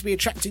 and seem to be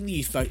attracting the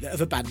youth vote that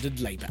have abandoned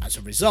Labour as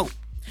a result.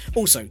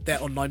 Also,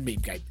 their online meme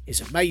game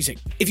is amazing.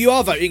 If you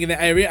are voting in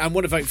that area and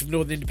want to vote for the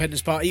Northern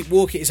Independence Party,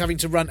 Walker is having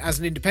to run as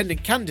an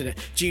independent candidate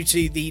due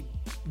to the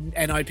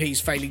NIPs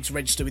failing to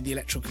register with the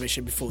Electoral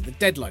Commission before the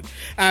deadline.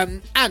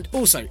 And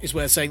also, it's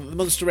worth saying that the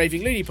Monster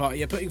Raving Loony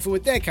Party are putting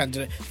forward their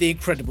candidate, the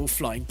Incredible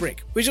Flying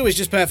Brick, which is always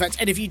just perfect.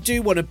 And if you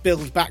do want to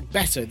build back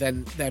better,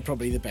 then they're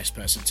probably the best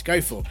person to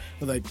go for.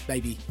 Although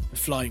maybe a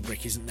flying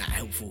brick isn't that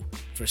helpful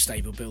for a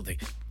stable building.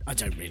 I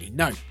don't really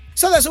know.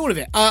 So that's all of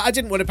it. I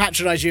didn't want to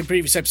patronise you in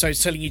previous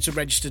episodes telling you to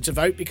register to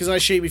vote, because I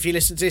assume if you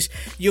listen to this,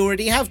 you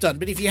already have done.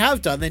 But if you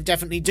have done, then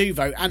definitely do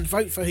vote, and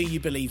vote for who you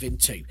believe in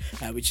too,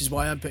 which is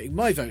why I'm putting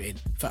my vote in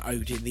for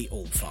Odin the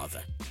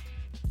Allfather.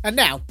 And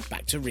now,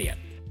 back to Ria.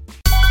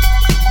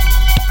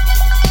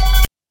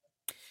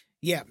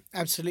 Yeah,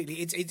 absolutely.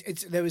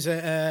 It's there was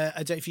I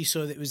don't know if you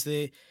saw that it was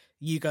the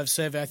YouGov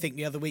survey, I think,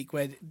 the other week,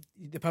 where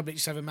the public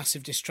just have a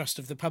massive distrust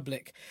of the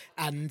public,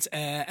 and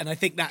I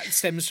think that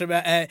stems from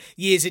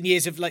years and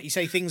years of, like you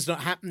say, things not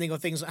happening, or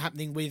things not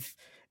happening with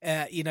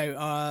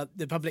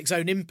the public's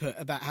own input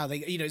about how they,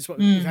 it's what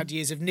we've had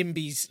years of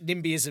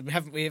NIMBYism,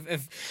 haven't we,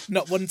 of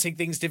not wanting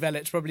things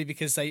developed, probably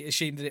because they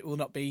assume that it will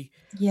not be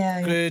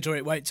good, or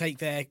it won't take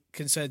their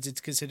concerns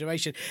into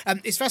consideration.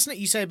 It's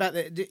fascinating you say about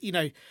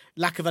the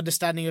lack of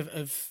understanding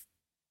of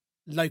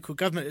local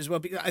government as well,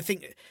 because I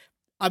think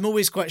I'm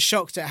always quite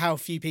shocked at how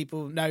few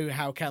people know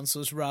how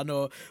councils run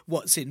or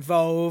what's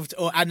involved,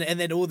 and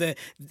then all the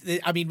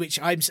which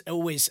I'm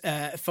always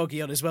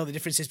foggy on as well, the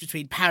differences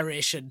between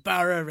parish and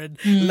borough and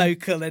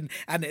local, and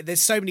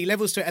there's so many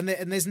levels to it,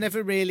 and there's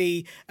never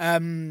really.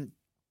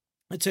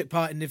 I took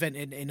part in an event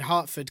in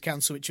Hertford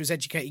Council, which was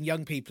educating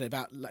young people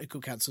about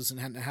local councils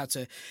and how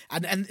to,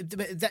 and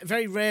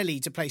very rarely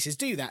do places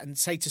do that and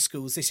say to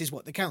schools, this is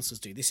what the councils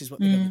do, this is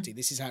what the government do,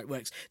 this is how it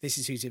works, this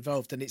is who's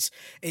involved, and it's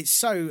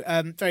so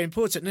very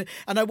important.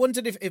 And I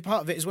wondered if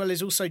part of it as well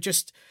is also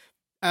just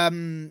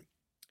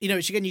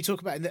which again you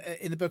talk about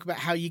in the book about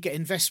how you get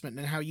investment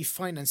and how you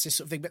finance this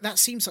sort of thing, but that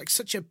seems like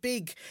such a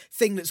big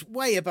thing that's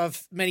way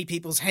above many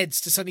people's heads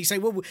to suddenly say,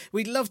 well,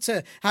 we'd love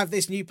to have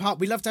this new park,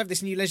 we'd love to have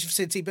this new leisure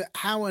facility, but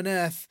how on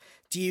earth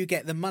do you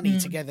get the money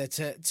together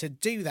to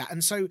do that?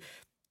 And so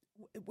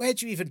where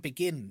do you even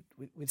begin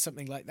with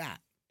something like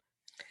that?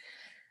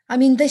 I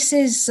mean, this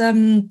is,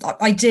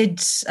 I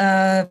did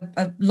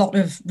a lot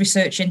of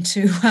research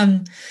into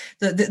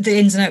the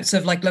ins and outs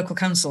of like local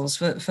councils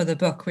for the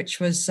book, which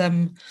was,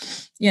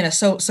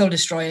 soul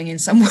destroying in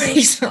some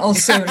ways, but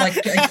also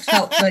like I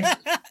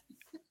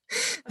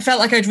felt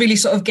like I'd really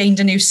sort of gained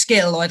a new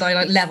skill, or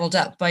I leveled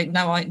up by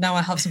now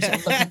I have some sort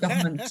of local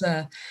government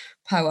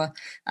power.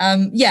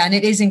 And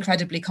it is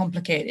incredibly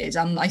complicated.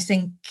 And I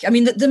think,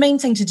 the main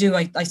thing to do,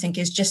 I think,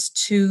 is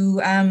just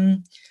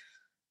to,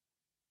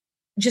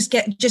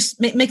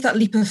 make that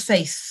leap of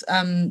faith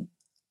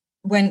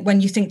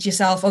when you think to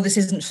yourself, oh, this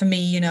isn't for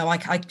me, I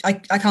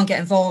can't get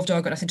involved, or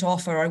I've got nothing to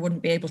offer, or I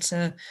wouldn't be able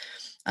to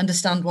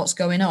understand what's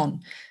going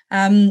on.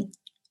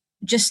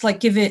 Just like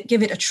give it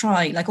a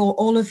try. Like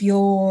all of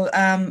your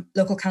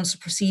local council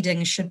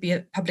proceedings should be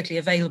publicly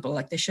available.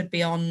 Like they should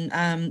be on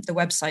the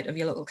website of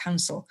your local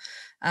council,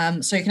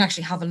 so you can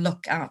actually have a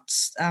look at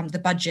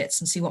the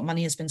budgets and see what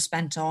money has been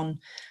spent on,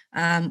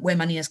 where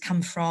money has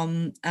come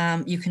from.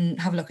 You can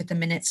have a look at the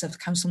minutes of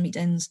council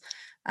meetings.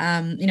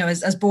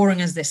 As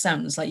boring as this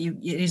sounds, like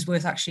it is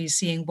worth actually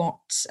seeing what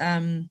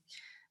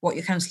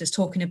your council is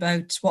talking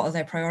about, what are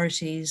their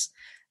priorities,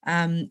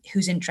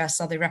 whose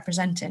interests are they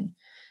representing.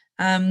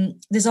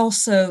 There's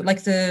also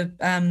like the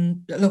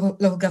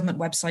local government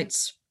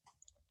websites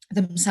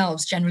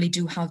themselves generally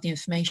do have the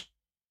information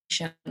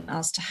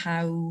as to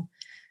how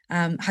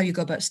you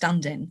go about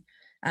standing.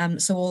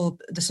 So all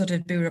the sort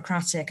of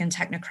bureaucratic and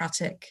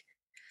technocratic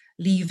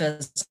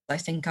levers, I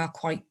think, are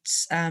quite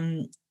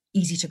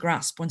easy to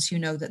grasp once you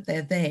know that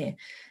they're there.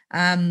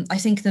 I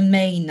think the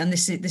main, and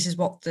this is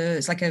what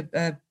it's like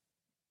a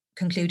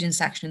concluding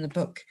section in the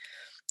book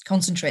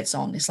concentrates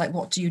on. It's like,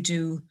 what do you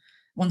do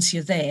once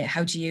you're there?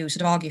 How do you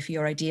sort of argue for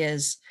your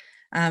ideas?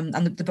 And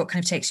the book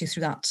kind of takes you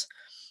through that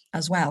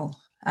as well.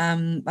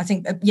 I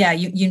think,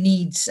 you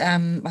need,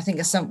 I think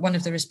as one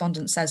of the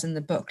respondents says in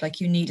the book,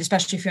 like you need,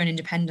 especially if you're an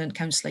independent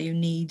councillor, you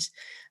need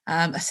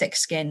a thick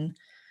skin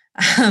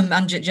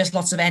and just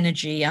lots of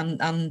energy and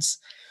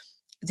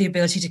the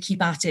ability to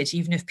keep at it,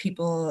 even if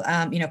people,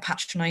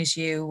 patronise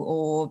you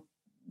or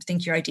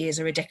think your ideas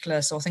are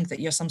ridiculous or think that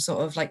you're some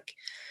sort of like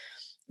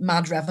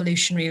mad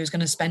revolutionary who's going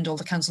to spend all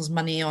the council's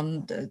money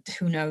on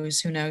who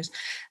knows.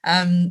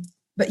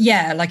 But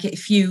yeah, like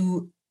if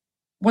you,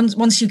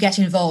 once you get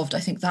involved, I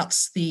think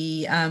that's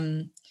the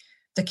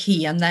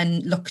key, and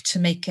then look to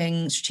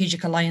making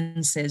strategic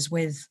alliances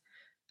with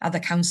other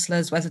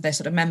councillors, whether they're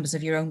sort of members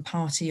of your own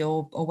party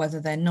or whether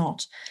they're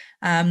not,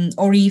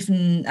 or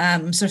even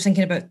sort of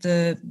thinking about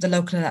the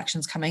local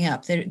elections coming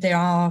up. There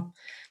are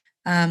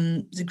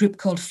the group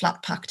called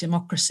Flat Pack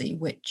Democracy,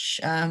 which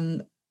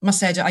must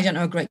say I don't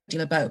know a great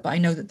deal about, but I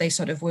know that they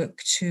sort of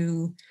work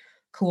to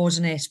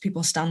coordinate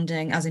people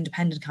standing as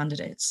independent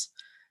candidates.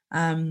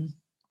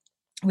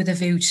 with a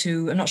view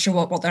to, I'm not sure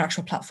what their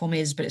actual platform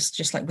is, but it's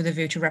just like with a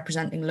view to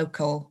representing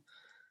local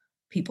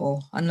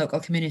people and local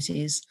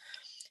communities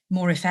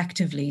more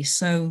effectively.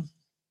 So,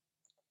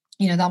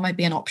 that might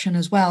be an option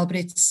as well, but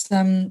it's,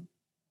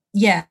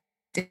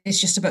 it's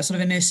just about sort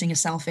of immersing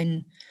yourself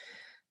in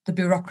the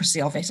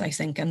bureaucracy of it, I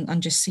think,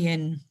 and just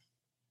seeing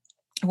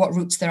what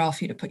routes there are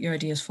for you to put your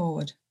ideas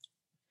forward.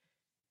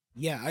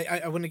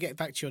 Yeah, I want to get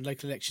back to you on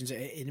local elections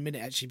in a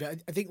minute, actually. But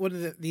I think one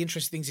of the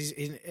interesting things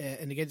is,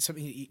 and again,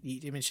 something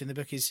you mentioned in the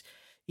book is,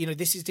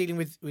 this is dealing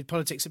with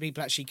politics that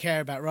people actually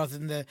care about, rather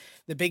than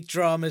the big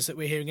dramas that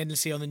we're hearing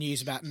endlessly on the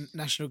news about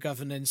national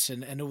governance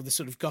and all the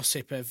sort of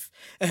gossip of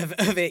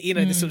it,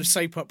 the sort of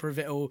soap opera of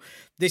it all.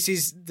 This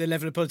is the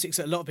level of politics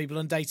that a lot of people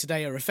on day to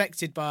day are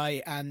affected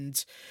by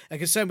and are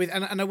concerned with.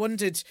 And I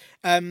wondered,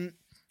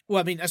 well,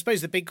 I mean, I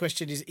suppose the big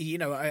question is,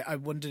 I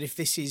wondered if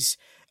this is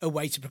a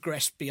way to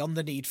progress beyond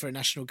the need for a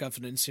national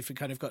governance, if we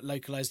kind of got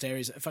localised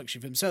areas that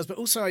function for themselves. But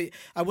also,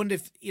 I wonder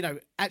if,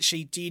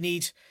 actually, do you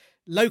need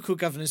local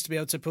governors to be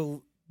able to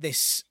pull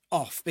this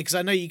off? Because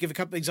I know you give a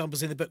couple of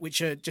examples in the book which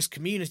are just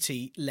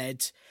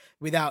community-led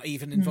without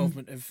even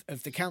involvement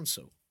of the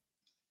council.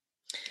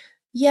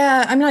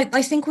 Yeah, I mean,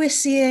 I think we're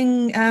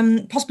seeing,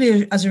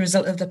 possibly as a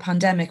result of the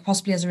pandemic,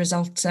 possibly as a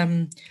result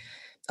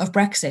of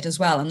Brexit as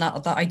well, and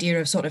that idea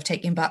of sort of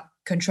taking back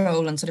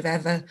control and sort of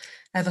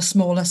ever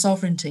smaller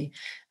sovereignty.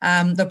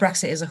 Though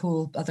Brexit is a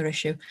whole other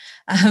issue.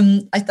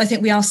 I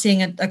think we are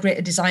seeing a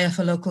greater desire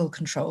for local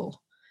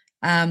control.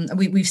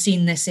 We've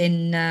seen this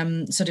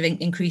in sort of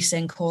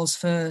increasing calls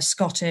for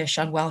Scottish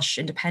and Welsh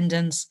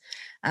independence,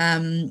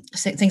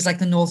 things like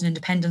the Northern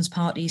Independence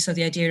Party. So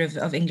the idea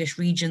of English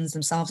regions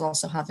themselves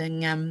also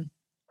having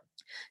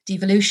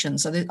devolution.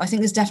 So I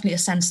think there's definitely a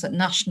sense that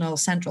national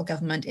central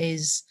government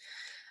is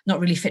not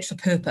really fit for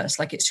purpose,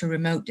 like it's too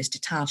remote, it's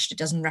detached, it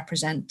doesn't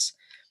represent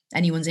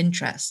anyone's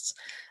interests.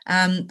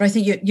 But I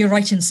think you're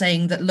right in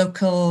saying that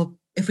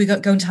if we're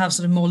going to have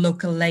sort of more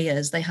local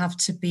layers, they have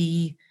to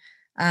be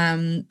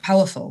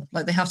powerful,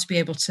 like they have to be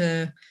able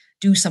to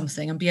do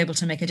something and be able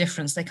to make a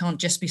difference. They can't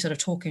just be sort of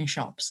talking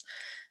shops.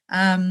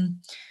 I mean,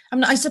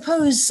 I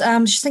suppose,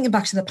 just thinking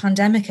back to the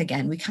pandemic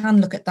again, we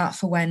can look at that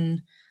for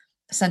when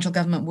central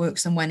government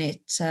works and when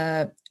it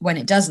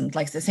doesn't.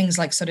 Like the things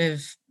like sort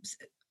of,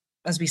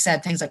 as we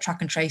said, things like track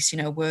and trace,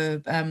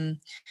 were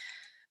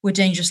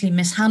dangerously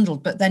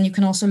mishandled. But then you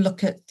can also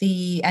look at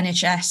the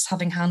NHS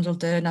having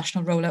handled the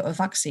national rollout of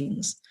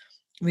vaccines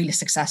really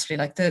successfully.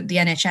 Like the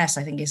NHS,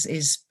 I think,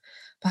 is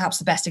perhaps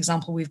the best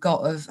example we've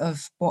got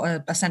of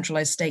what a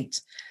centralised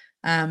state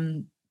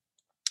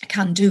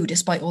can do,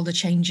 despite all the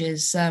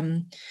changes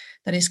that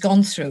it's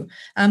gone through.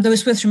 Though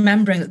it's worth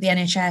remembering that the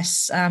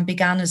NHS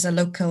began as a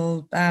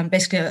local,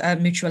 basically a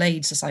mutual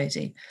aid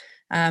society.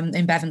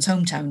 In Bevan's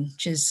hometown,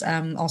 which is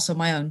also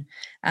my own,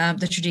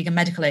 the Tredegar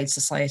Medical Aid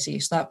Society.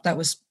 So that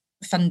was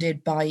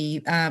funded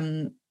by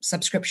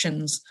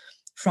subscriptions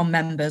from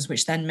members,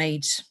 which then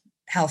made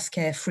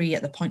healthcare free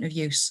at the point of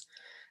use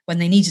when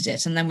they needed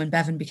it. And then when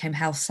Bevan became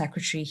health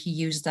secretary, he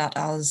used that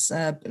as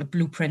a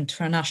blueprint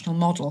for a national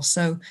model.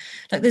 So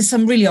there's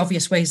some really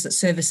obvious ways that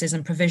services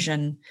and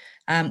provision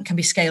can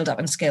be scaled up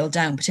and scaled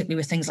down, particularly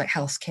with things like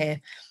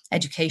healthcare,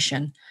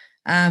 education.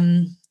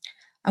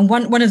 And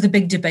one of the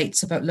big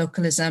debates about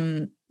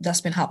localism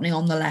that's been happening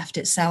on the left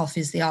itself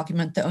is the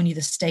argument that only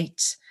the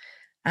state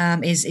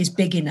is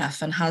big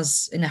enough and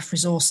has enough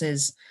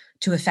resources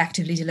to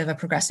effectively deliver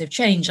progressive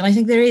change. And I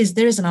think there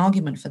is an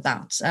argument for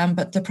that.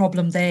 But the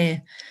problem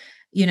there,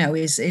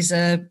 is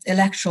a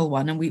electoral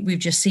one. And we've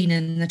just seen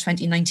in the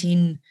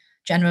 2019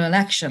 general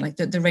election, like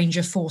the range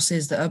of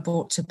forces that are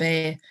brought to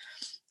bear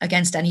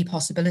against any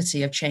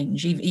possibility of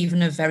change,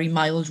 even of very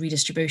mild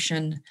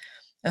redistribution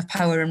of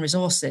power and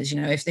resources.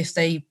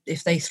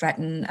 If they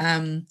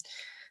threaten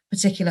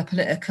particular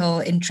political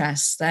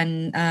interests,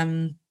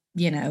 then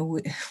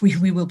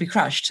we will be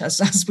crushed,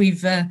 as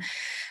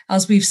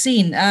we've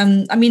seen.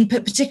 I mean,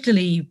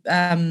 particularly,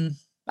 I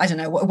don't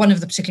know. One of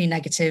the particularly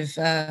negative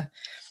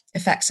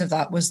effects of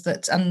that was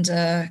that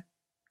under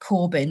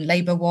Corbyn,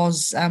 Labour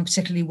was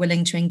particularly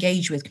willing to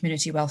engage with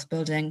community wealth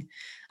building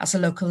at a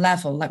local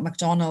level. Like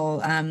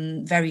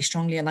McDonnell very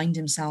strongly aligned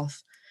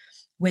himself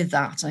with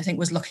that. I think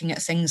was looking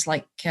at things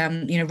like,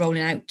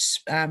 rolling out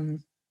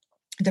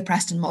the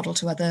Preston model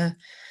to other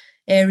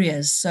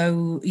areas.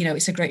 So,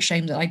 it's a great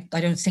shame that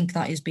I don't think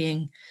that is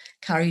being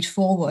carried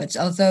forward.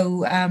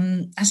 Although,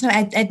 as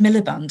Ed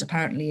Miliband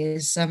apparently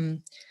is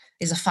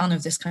a fan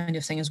of this kind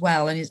of thing as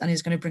well, and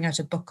is going to bring out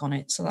a book on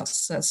it. So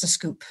that's a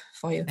scoop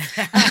for you.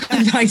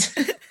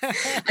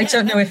 I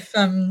don't know if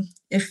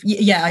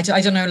I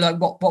don't know like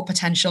what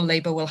potential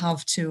Labour will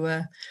have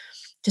to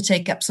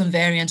take up some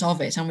variant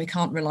of it, and we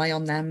can't rely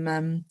on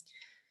them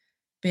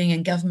being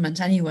in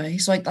government anyway.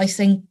 So I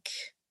think,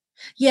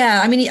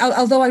 I mean,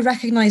 although I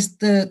recognise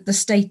the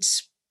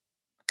state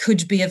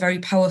could be a very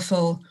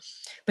powerful,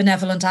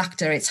 benevolent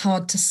actor, it's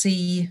hard to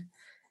see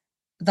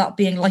that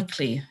being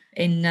likely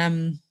in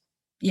the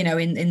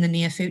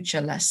near future,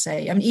 let's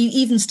say. I mean,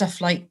 even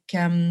stuff like,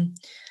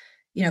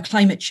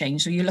 climate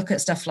change. So you look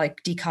at stuff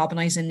like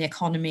decarbonising the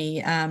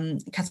economy,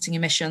 cutting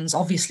emissions.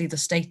 Obviously, the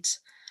state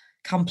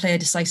can play a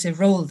decisive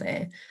role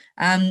there.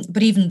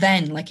 But even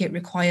then, it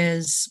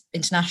requires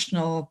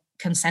international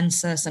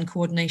consensus and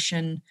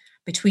coordination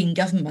between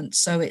governments.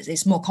 So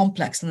it's more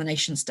complex than the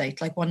nation state.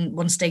 Like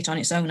one state on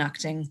its own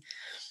acting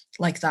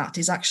like that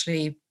is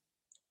actually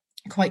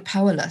quite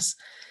powerless.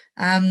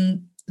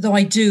 Though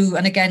I do,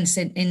 and again,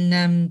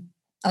 in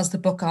as the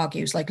book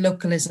argues,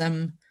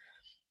 localism,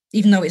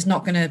 even though it's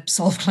not going to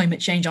solve climate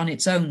change on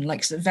its own,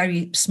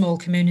 very small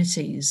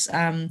communities,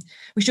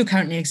 which do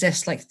currently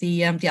exist, like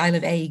the Isle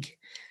of Eigg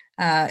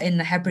in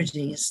the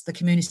Hebrides, the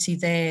community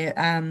there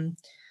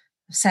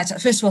set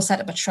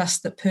up a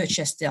trust that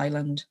purchased the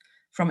island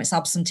from its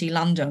absentee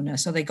landowner.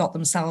 So they got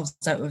themselves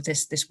out of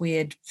this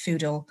weird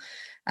feudal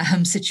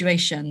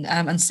situation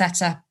and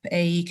set up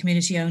a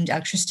community-owned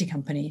electricity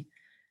company.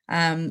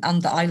 And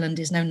the island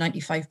is now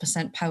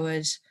 95%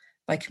 powered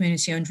by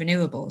community-owned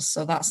renewables.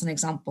 So that's an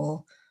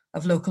example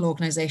of local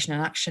organisation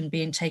and action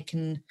being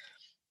taken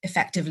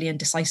effectively and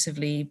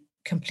decisively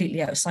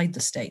completely outside the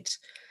state.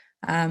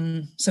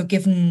 So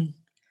given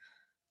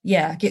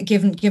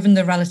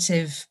the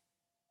relative,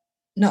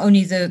 not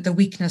only the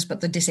weakness,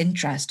 but the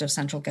disinterest of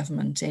central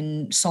government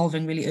in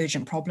solving really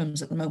urgent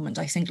problems at the moment,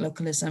 I think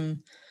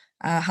localism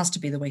has to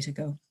be the way to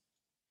go.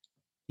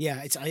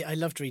 Yeah, I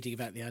loved reading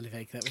about the Isle of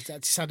Eigg.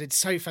 That sounded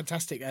so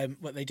fantastic.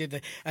 What they did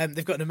there,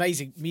 they've got an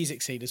amazing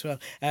music scene as well.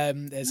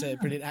 There's a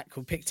brilliant act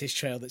called Pictish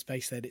Trail that's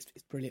based there. It's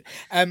brilliant.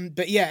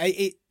 But yeah,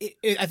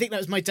 I think that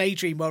was my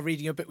daydream while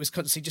reading your book, was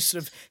constantly just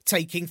sort of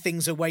taking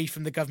things away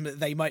from the government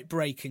that they might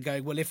break and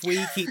going, well, if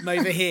we keep them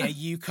over here,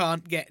 you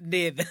can't get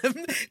near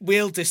them.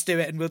 We'll just do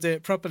it and we'll do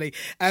it properly.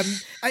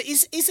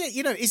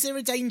 Is there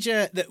a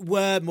danger that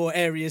were more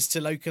areas to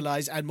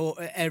localise and more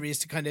areas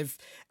to kind of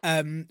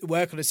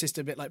work on a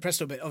system a bit like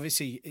Preston, but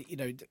obviously,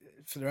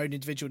 for their own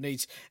individual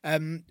needs,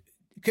 that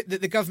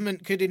the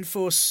government could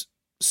enforce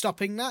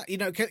stopping that?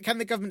 Can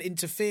the government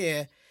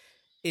interfere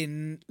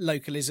in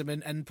localism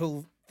and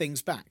pull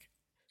things back?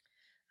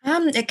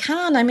 It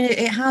can. I mean,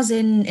 it has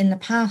in the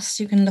past.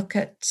 You can look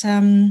at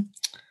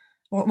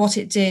what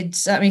it did.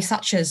 I mean,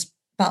 Thatcher's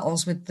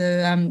battles with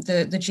the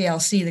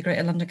GLC, the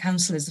Greater London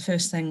Council, is the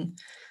first thing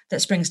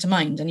that springs to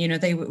mind. And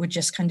they were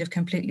just kind of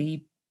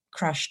completely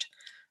crushed.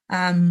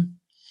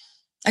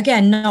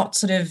 Again, not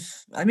sort of.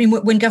 I mean,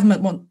 when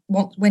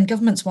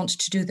governments want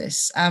to do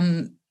this,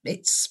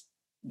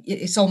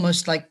 it's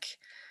almost like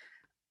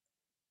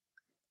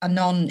a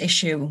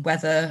non-issue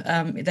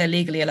whether they're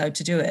legally allowed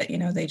to do it.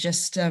 They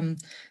just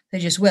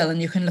will.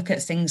 And you can look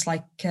at things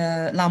like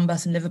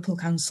Lambeth and Liverpool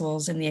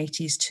councils in the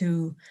 80s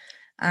too,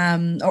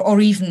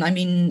 or even. I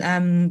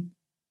mean,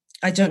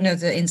 I don't know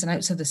the ins and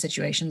outs of the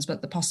situations,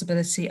 but the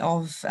possibility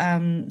of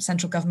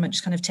central government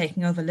just kind of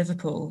taking over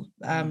Liverpool,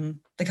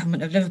 the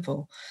government of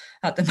Liverpool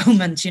at the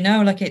moment,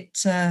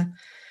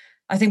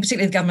 I think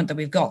particularly the government that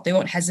we've got, they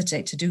won't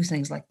hesitate to do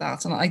things like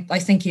that. And I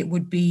think it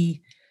would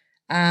be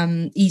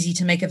easy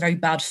to make a very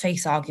bad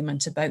faith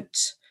argument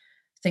about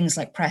things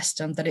like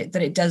Preston, that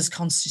it does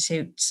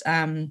constitute,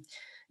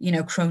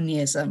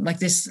 cronyism. Like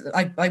this,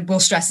 I will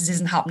stress this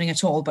isn't happening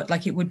at all, but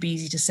it would be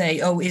easy to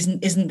say, oh,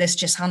 isn't this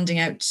just handing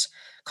out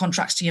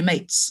contracts to your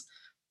mates,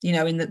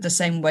 in the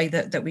same way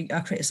that we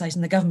are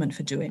criticising the government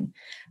for doing.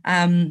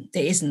 It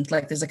isn't.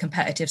 There's a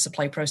competitive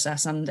supply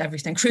process and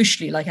everything.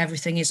 Crucially,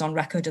 everything is on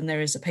record and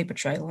there is a paper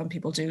trail and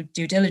people do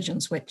due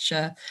diligence, which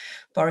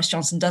Boris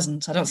Johnson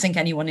doesn't. I don't think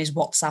anyone is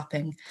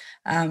WhatsApping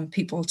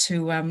people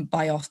to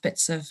buy off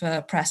bits of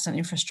press and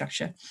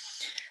infrastructure.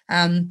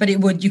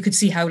 But you could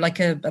see how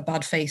a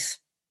bad faith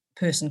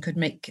person could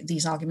make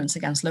these arguments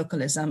against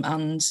localism.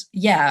 And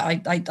yeah,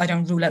 I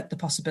don't rule out the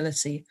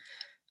possibility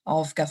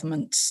of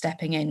government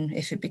stepping in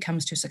if it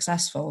becomes too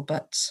successful.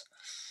 But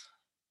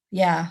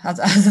yeah,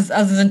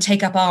 other than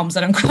take up arms,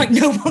 I don't quite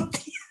know what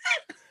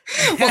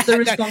the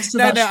response to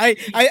that. No,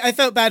 I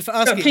felt bad for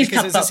asking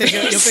because, as I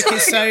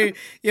said,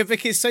 your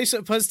book is so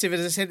sort of positive,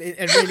 and as I said,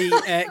 and really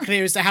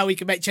clear as to how we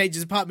can make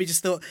changes. And part of me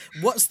just thought,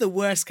 what's the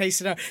worst case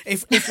scenario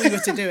if we were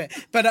to do it?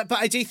 But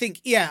I do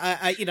think,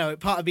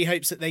 part of me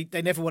hopes that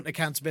they never want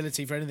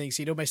accountability for anything.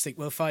 So you'd almost think,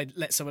 well, fine,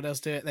 let someone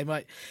else do it. They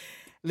might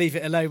leave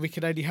it alone. We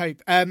can only hope.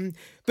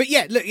 But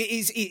yeah, look,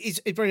 it's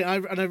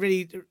brilliant, and I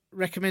really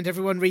recommend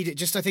everyone read it.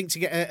 Just I think to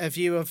get a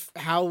view of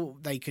how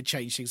they could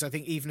change things. I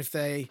think even if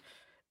they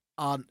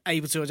aren't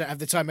able to or don't have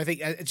the time, I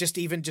think just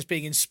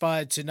being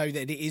inspired to know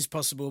that it is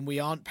possible and we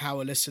aren't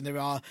powerless and there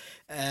are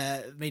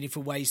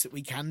meaningful ways that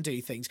we can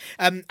do things.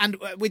 And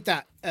with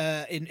that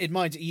in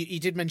mind, you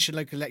did mention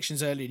local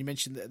elections earlier, and you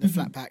mentioned the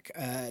flat pack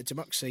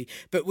democracy,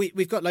 but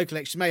we've got local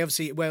elections.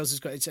 Obviously Wales has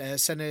got its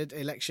Senedd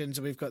elections,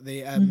 and we've got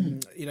the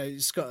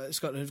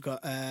Scotland have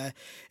got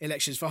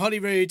elections for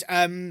Holyrood.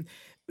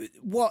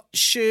 What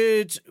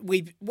should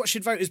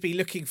voters be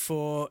looking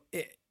for?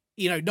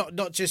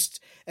 Not just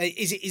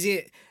is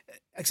it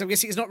because I'm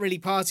guessing it's not really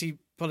party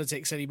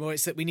politics anymore.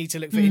 It's that we need to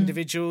look for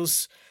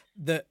individuals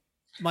that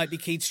might be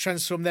key to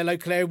transform their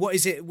local area. What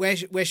is it? Where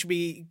should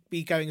we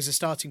be going as a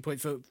starting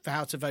point for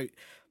how to vote?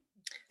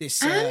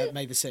 this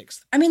May the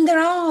 6th? I mean, there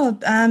are,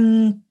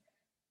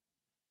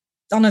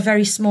 on a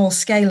very small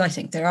scale, I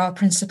think, there are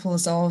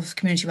principles of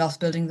community wealth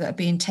building that are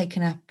being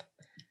taken up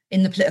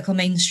in the political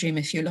mainstream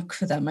if you look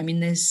for them. I mean,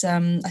 there's, I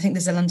think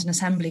there's a London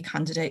Assembly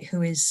candidate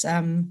who is,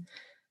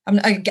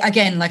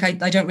 again, like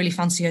I don't really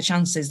fancy her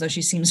chances, though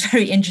she seems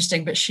very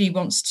interesting, but she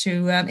wants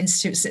to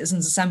institute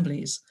citizens'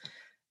 assemblies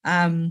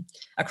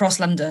across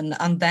London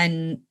and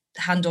then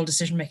hand all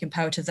decision-making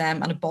power to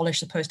them and abolish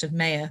the post of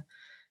mayor,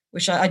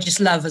 which I just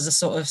love as a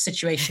sort of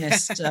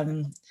situationist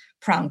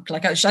prank.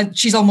 Like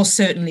she's almost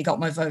certainly got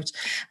my vote.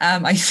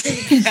 I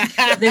think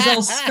there's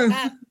also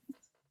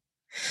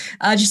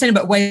just saying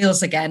about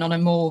Wales again on a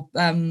more,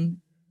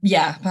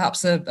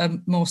 perhaps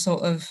a more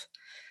sort of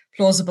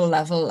plausible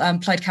level.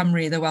 Plaid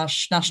Cymru, the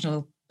Welsh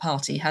National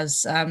Party,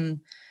 has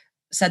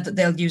said that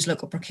they'll use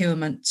local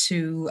procurement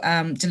to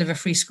deliver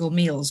free school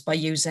meals by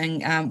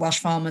using Welsh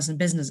farmers and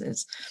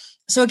businesses.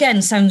 So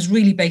again, sounds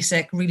really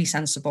basic, really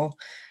sensible,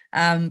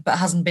 but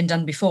hasn't been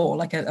done before.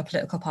 Like a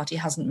political party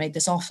hasn't made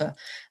this offer.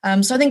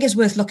 So I think it's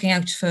worth looking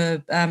out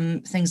for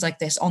things like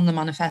this on the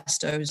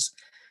manifestos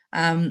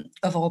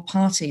of all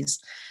parties.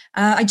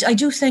 I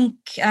do think,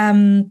 I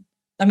mean,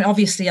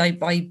 obviously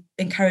I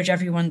encourage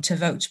everyone to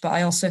vote, but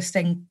I also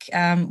think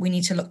we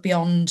need to look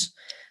beyond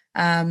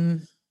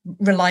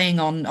relying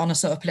on a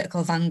sort of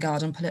political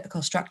vanguard and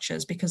political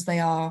structures, because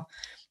they are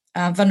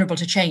vulnerable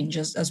to change,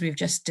 as we've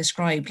just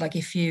described. Like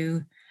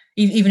even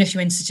if you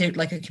institute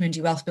like a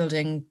community wealth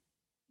building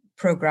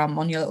program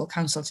on your little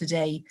council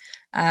today,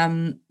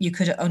 you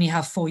could only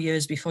have 4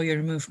 years before you're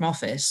removed from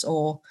office,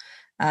 or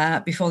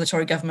before the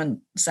Tory government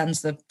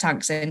sends the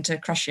tanks in to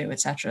crush you,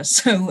 etc.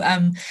 So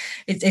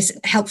it's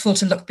helpful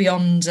to look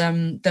beyond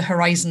the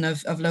horizon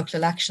of local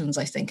elections,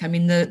 I think. I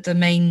mean, the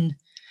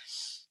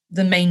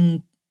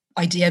main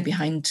idea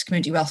behind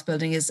community wealth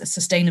building is a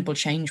sustainable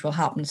change will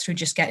happen through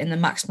just getting the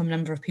maximum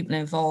number of people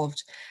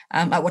involved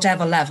at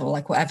whatever level,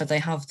 like whatever they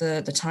have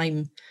the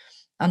time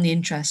and the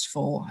interest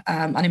for,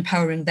 and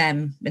empowering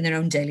them in their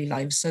own daily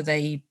lives, so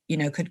they, you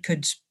know,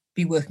 could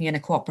be working in a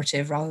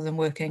cooperative rather than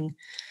working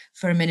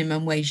for a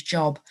minimum wage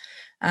job.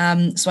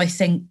 So I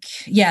think,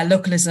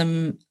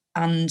 localism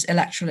and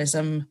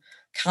electoralism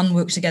can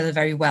work together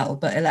very well,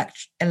 but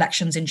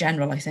elections in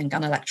general, I think,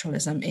 and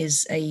electoralism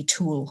is a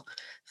tool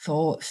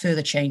for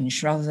further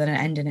change rather than an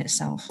end in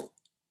itself.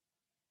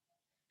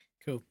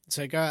 Cool.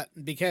 So go out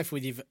and be careful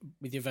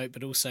with your vote,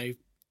 but also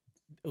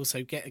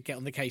get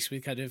on the case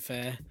with kind of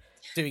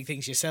doing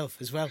things yourself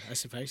as well, I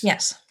suppose.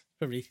 Yes.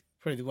 Probably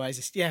the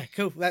wisest. Yeah,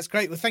 cool. That's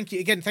great. Well, thank you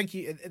again. Thank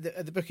you.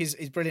 The book is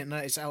brilliant.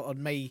 It's out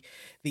on May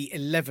the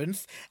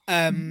 11th.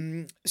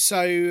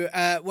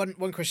 So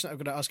one question that I'm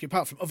going to ask you,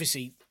 apart from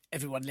obviously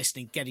everyone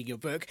listening getting your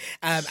book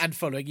and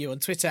following you on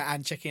Twitter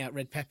and checking out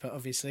Red Pepper,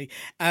 obviously,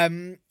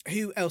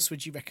 who else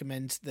would you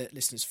recommend that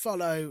listeners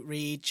follow,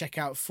 read, check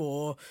out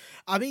for,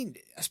 I mean,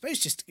 I suppose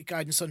just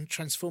guidance on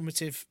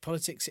transformative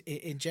politics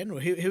in general?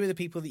 Who are the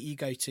people that you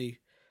go to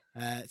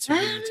read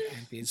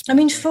and be inspired? I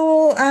mean,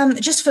 for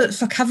just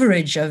for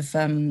coverage of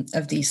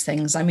these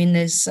things, I mean,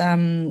 there's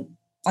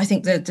I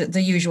think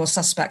the usual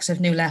suspects of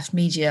New Left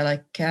media,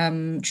 like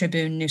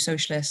Tribune, New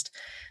Socialist,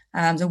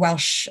 the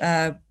Welsh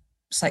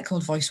site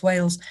called Voice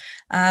Wales,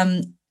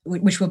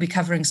 which will be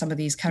covering some of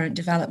these current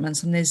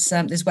developments. And there's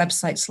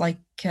websites like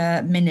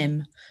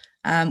Minim,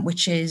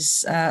 which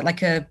is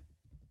like a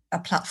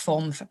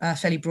platform, a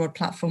fairly broad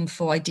platform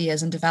for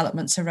ideas and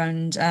developments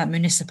around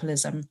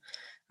municipalism,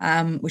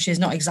 which is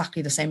not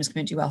exactly the same as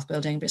community wealth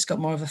building, but it's got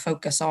more of a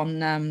focus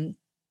on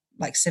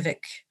like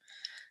civic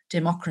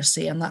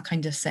democracy and that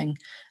kind of thing.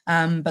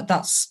 But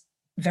that's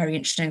very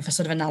interesting for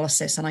sort of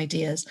analysis and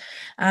ideas.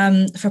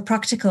 For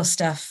practical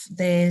stuff,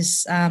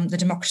 there's the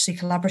Democracy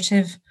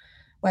Collaborative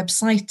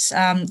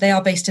website. They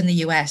are based in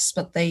the US,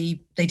 but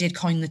they did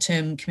coin the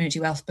term community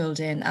wealth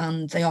building,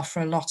 and they offer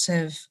a lot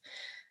of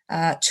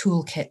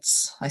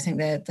toolkits, I think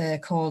they're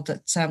called,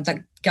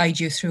 that guide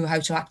you through how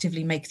to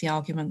actively make the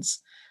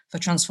arguments for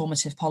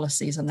transformative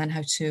policies and then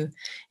how to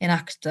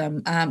enact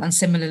them. And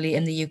similarly,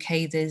 in the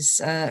UK, there's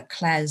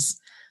CLES,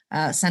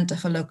 Centre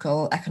for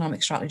Local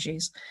Economic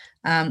Strategies,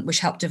 which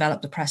helped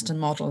develop the Preston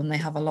model, and they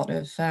have a lot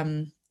of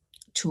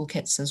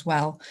toolkits as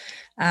well.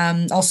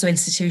 Also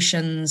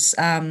institutions,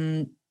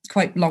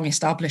 quite long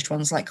established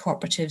ones like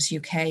Cooperatives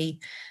UK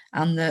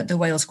and the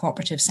Wales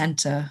Cooperative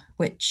Centre,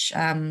 which,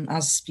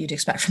 as you'd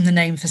expect from the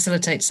name,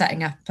 facilitates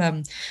setting up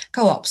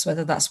co-ops,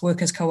 whether that's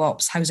workers'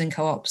 co-ops, housing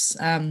co-ops,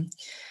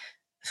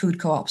 food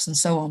co-ops, and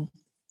so on.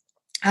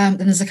 Then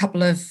there's a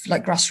couple of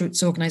like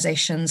grassroots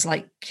organisations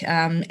like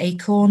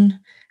ACORN,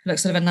 who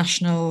looks sort of a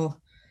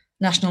national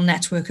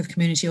network of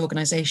community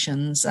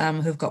organisations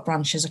who've got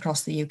branches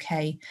across the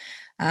UK.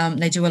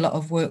 They do a lot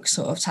of work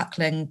sort of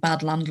tackling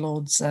bad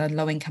landlords,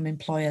 low-income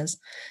employers.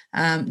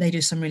 They do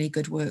some really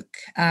good work.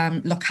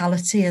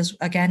 Locality is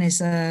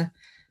a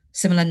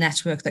similar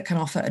network that can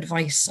offer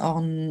advice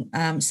on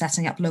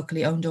setting up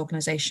locally owned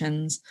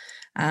organisations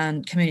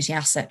and community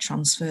asset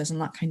transfers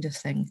and that kind of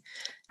thing.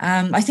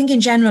 I think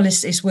in general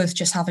it's worth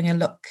just having a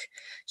look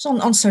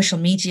on social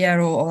media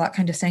or that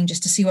kind of thing,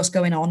 just to see what's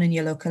going on in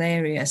your local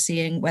area,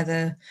 seeing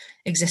whether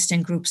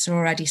existing groups are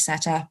already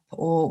set up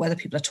or whether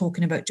people are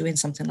talking about doing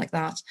something like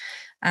that.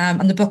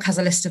 And the book has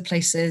a list of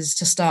places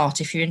to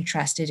start if you're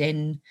interested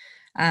in,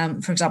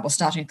 for example,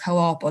 starting a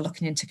co-op or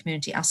looking into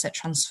community asset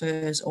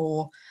transfers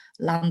or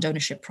land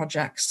ownership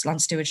projects,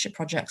 land stewardship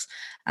projects,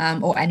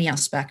 or any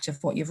aspect of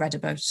what you've read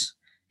about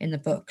in the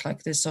book.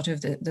 Like there's sort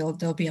of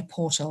there'll be a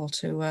portal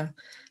to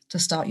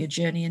start your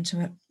journey into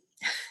it.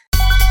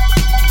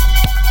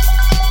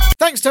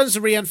 Thanks tons to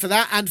Rhian for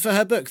that and for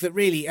her book that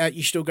really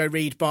you should all go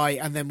read by,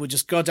 and then we'll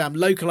just goddamn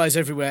localise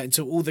everywhere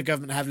until all the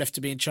government have left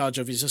to be in charge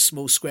of is a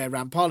small square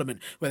round Parliament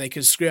where they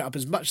can screw it up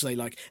as much as they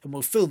like, and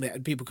we'll film it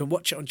and people can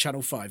watch it on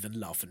Channel 5 and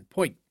laugh and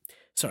point.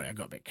 Sorry, I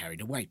got a bit carried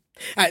away.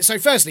 So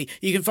firstly,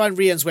 you can find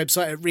Rhian's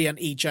website at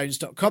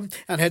rhianejones.com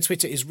and her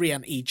Twitter is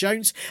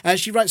rhianejones.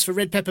 She writes for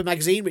Red Pepper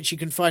magazine, which you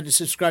can find and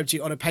subscribe to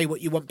on a pay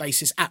what you want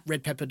basis at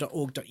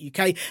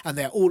redpepper.org.uk, and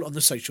they're all on the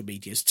social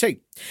medias too.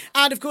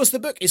 And of course, the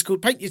book is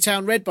called Paint Your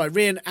Town Red by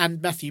Rhian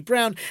and Matthew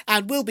Brown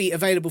and will be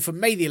available from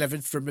May the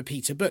 11th from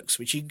Repeater Books,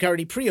 which you can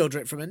currently pre-order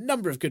it from a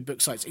number of good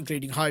book sites,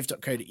 including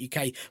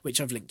hive.co.uk,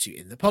 which I've linked to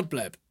in the pod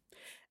blurb.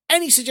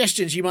 Any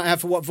suggestions you might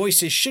have for what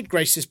voices should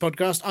grace this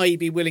podcast, i.e.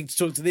 be willing to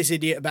talk to this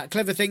idiot about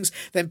clever things,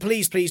 then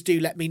please do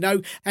let me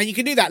know. And you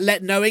can do that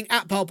let knowing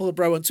at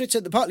ParpleBro on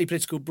Twitter, the Partly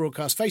Political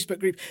Broadcast Facebook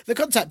group, the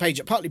contact page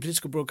at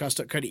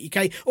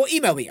partlypoliticalbroadcast.co.uk, or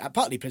email me at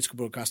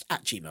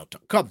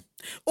partlypoliticalbroadcast@gmail.com.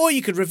 Or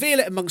you could reveal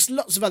it amongst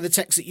lots of other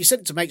texts that you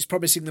sent to mates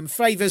promising them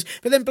favours,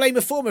 but then blame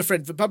a former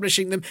friend for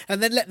publishing them,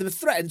 and then let them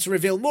threaten to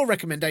reveal more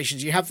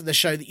recommendations you have for the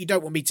show that you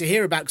don't want me to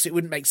hear about because it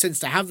wouldn't make sense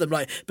to have them,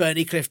 like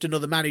Bernie Clifton or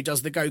the man who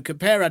does the Go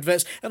Compare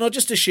adverts, and I'll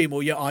just assume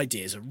all your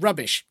ideas are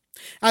rubbish.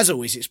 As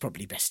always, it's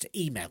probably best to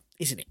email,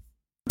 isn't it?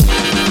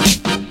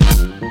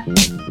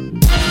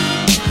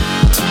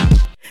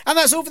 And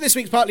that's all for this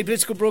week's Partly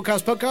Political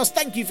Broadcast podcast.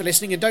 Thank you for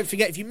listening, and don't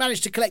forget, if you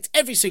manage to collect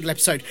every single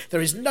episode,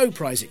 there is no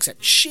prize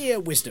except sheer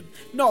wisdom.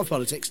 Not of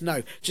politics,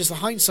 no, just the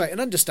hindsight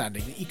and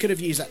understanding that you could have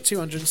used that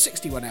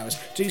 261 hours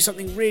to do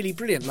something really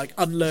brilliant, like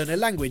unlearn a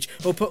language,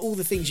 or put all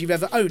the things you've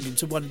ever owned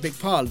into one big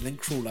pile and then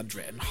crawl under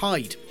it and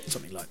hide.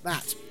 Something like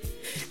that.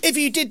 If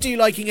you did do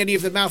liking any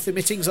of the mouth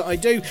emittings that I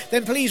do,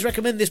 then please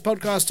recommend this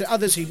podcast to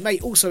others who may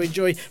also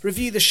enjoy.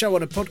 Review the show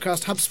on a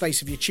podcast hub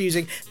space of your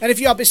choosing. And if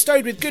you are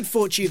bestowed with good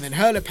fortune, then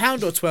hurl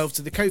 £1 or 12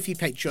 to the Ko-fi,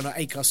 Patreon or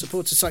Acast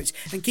supporter sites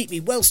and keep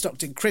me well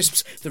stocked in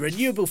crisps, the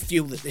renewable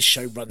fuel that this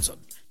show runs on.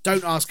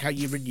 Don't ask how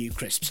you renew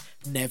crisps.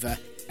 Never,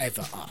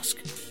 ever ask.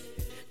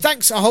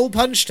 Thanks a whole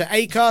punch to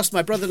Acast,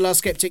 my brother-in-law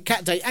skeptic,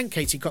 Cat Day and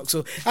Katie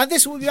Coxall, and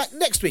this will be back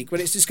next week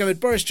when it's discovered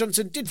Boris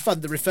Johnson did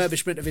fund the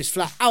refurbishment of his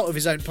flat out of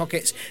his own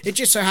pockets. It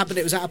just so happened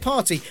it was at a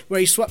party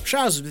where he swapped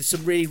trousers with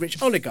some really rich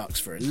oligarchs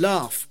for a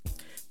laugh.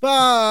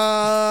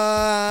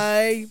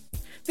 Bye!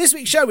 This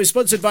week's show is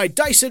sponsored by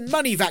Dyson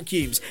Money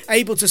Vacuums,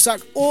 able to suck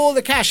all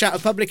the cash out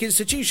of public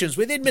institutions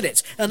within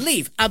minutes and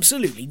leave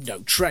absolutely no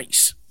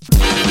trace.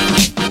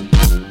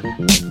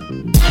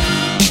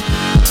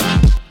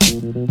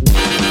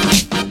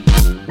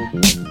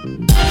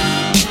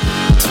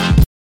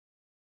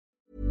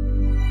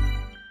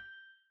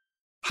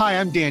 Hi,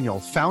 I'm Daniel,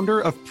 founder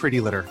of Pretty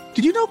Litter.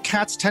 Did you know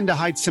cats tend to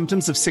hide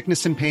symptoms of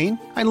sickness and pain?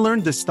 I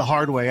learned this the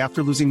hard way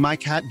after losing my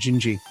cat,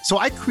 Gingy. So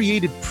I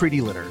created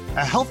Pretty Litter,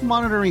 a health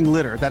monitoring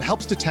litter that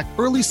helps detect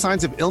early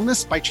signs of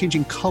illness by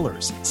changing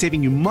colors,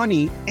 saving you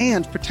money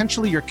and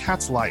potentially your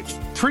cat's life.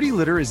 Pretty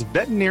Litter is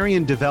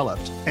veterinarian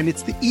developed, and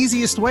it's the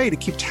easiest way to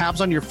keep tabs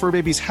on your fur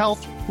baby's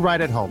health right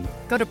at home.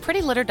 Go to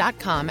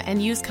prettylitter.com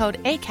and use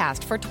code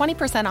ACAST for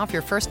 20% off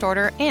your first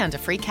order and a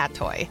free cat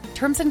toy.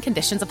 Terms and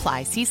conditions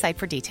apply. See site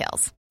for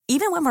details.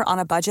 Even when we're on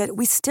a budget,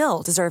 we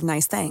still deserve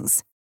nice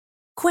things.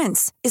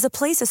 Quince is a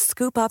place to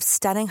scoop up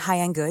stunning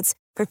high-end goods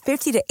for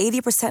 50 to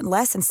 80%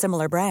 less than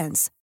similar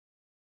brands.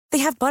 They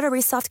have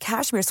buttery soft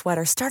cashmere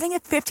sweaters starting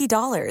at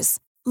 $50,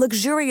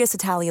 luxurious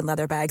Italian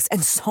leather bags,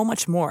 and so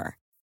much more.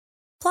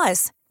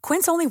 Plus,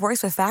 Quince only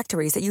works with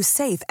factories that use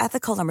safe,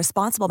 ethical, and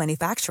responsible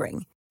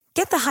manufacturing.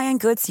 Get the high-end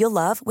goods you'll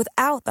love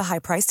without the high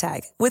price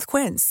tag with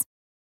Quince.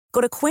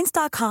 Go to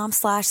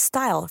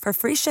quince.com/style for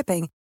free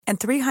shipping and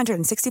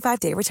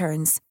 365-day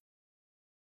returns.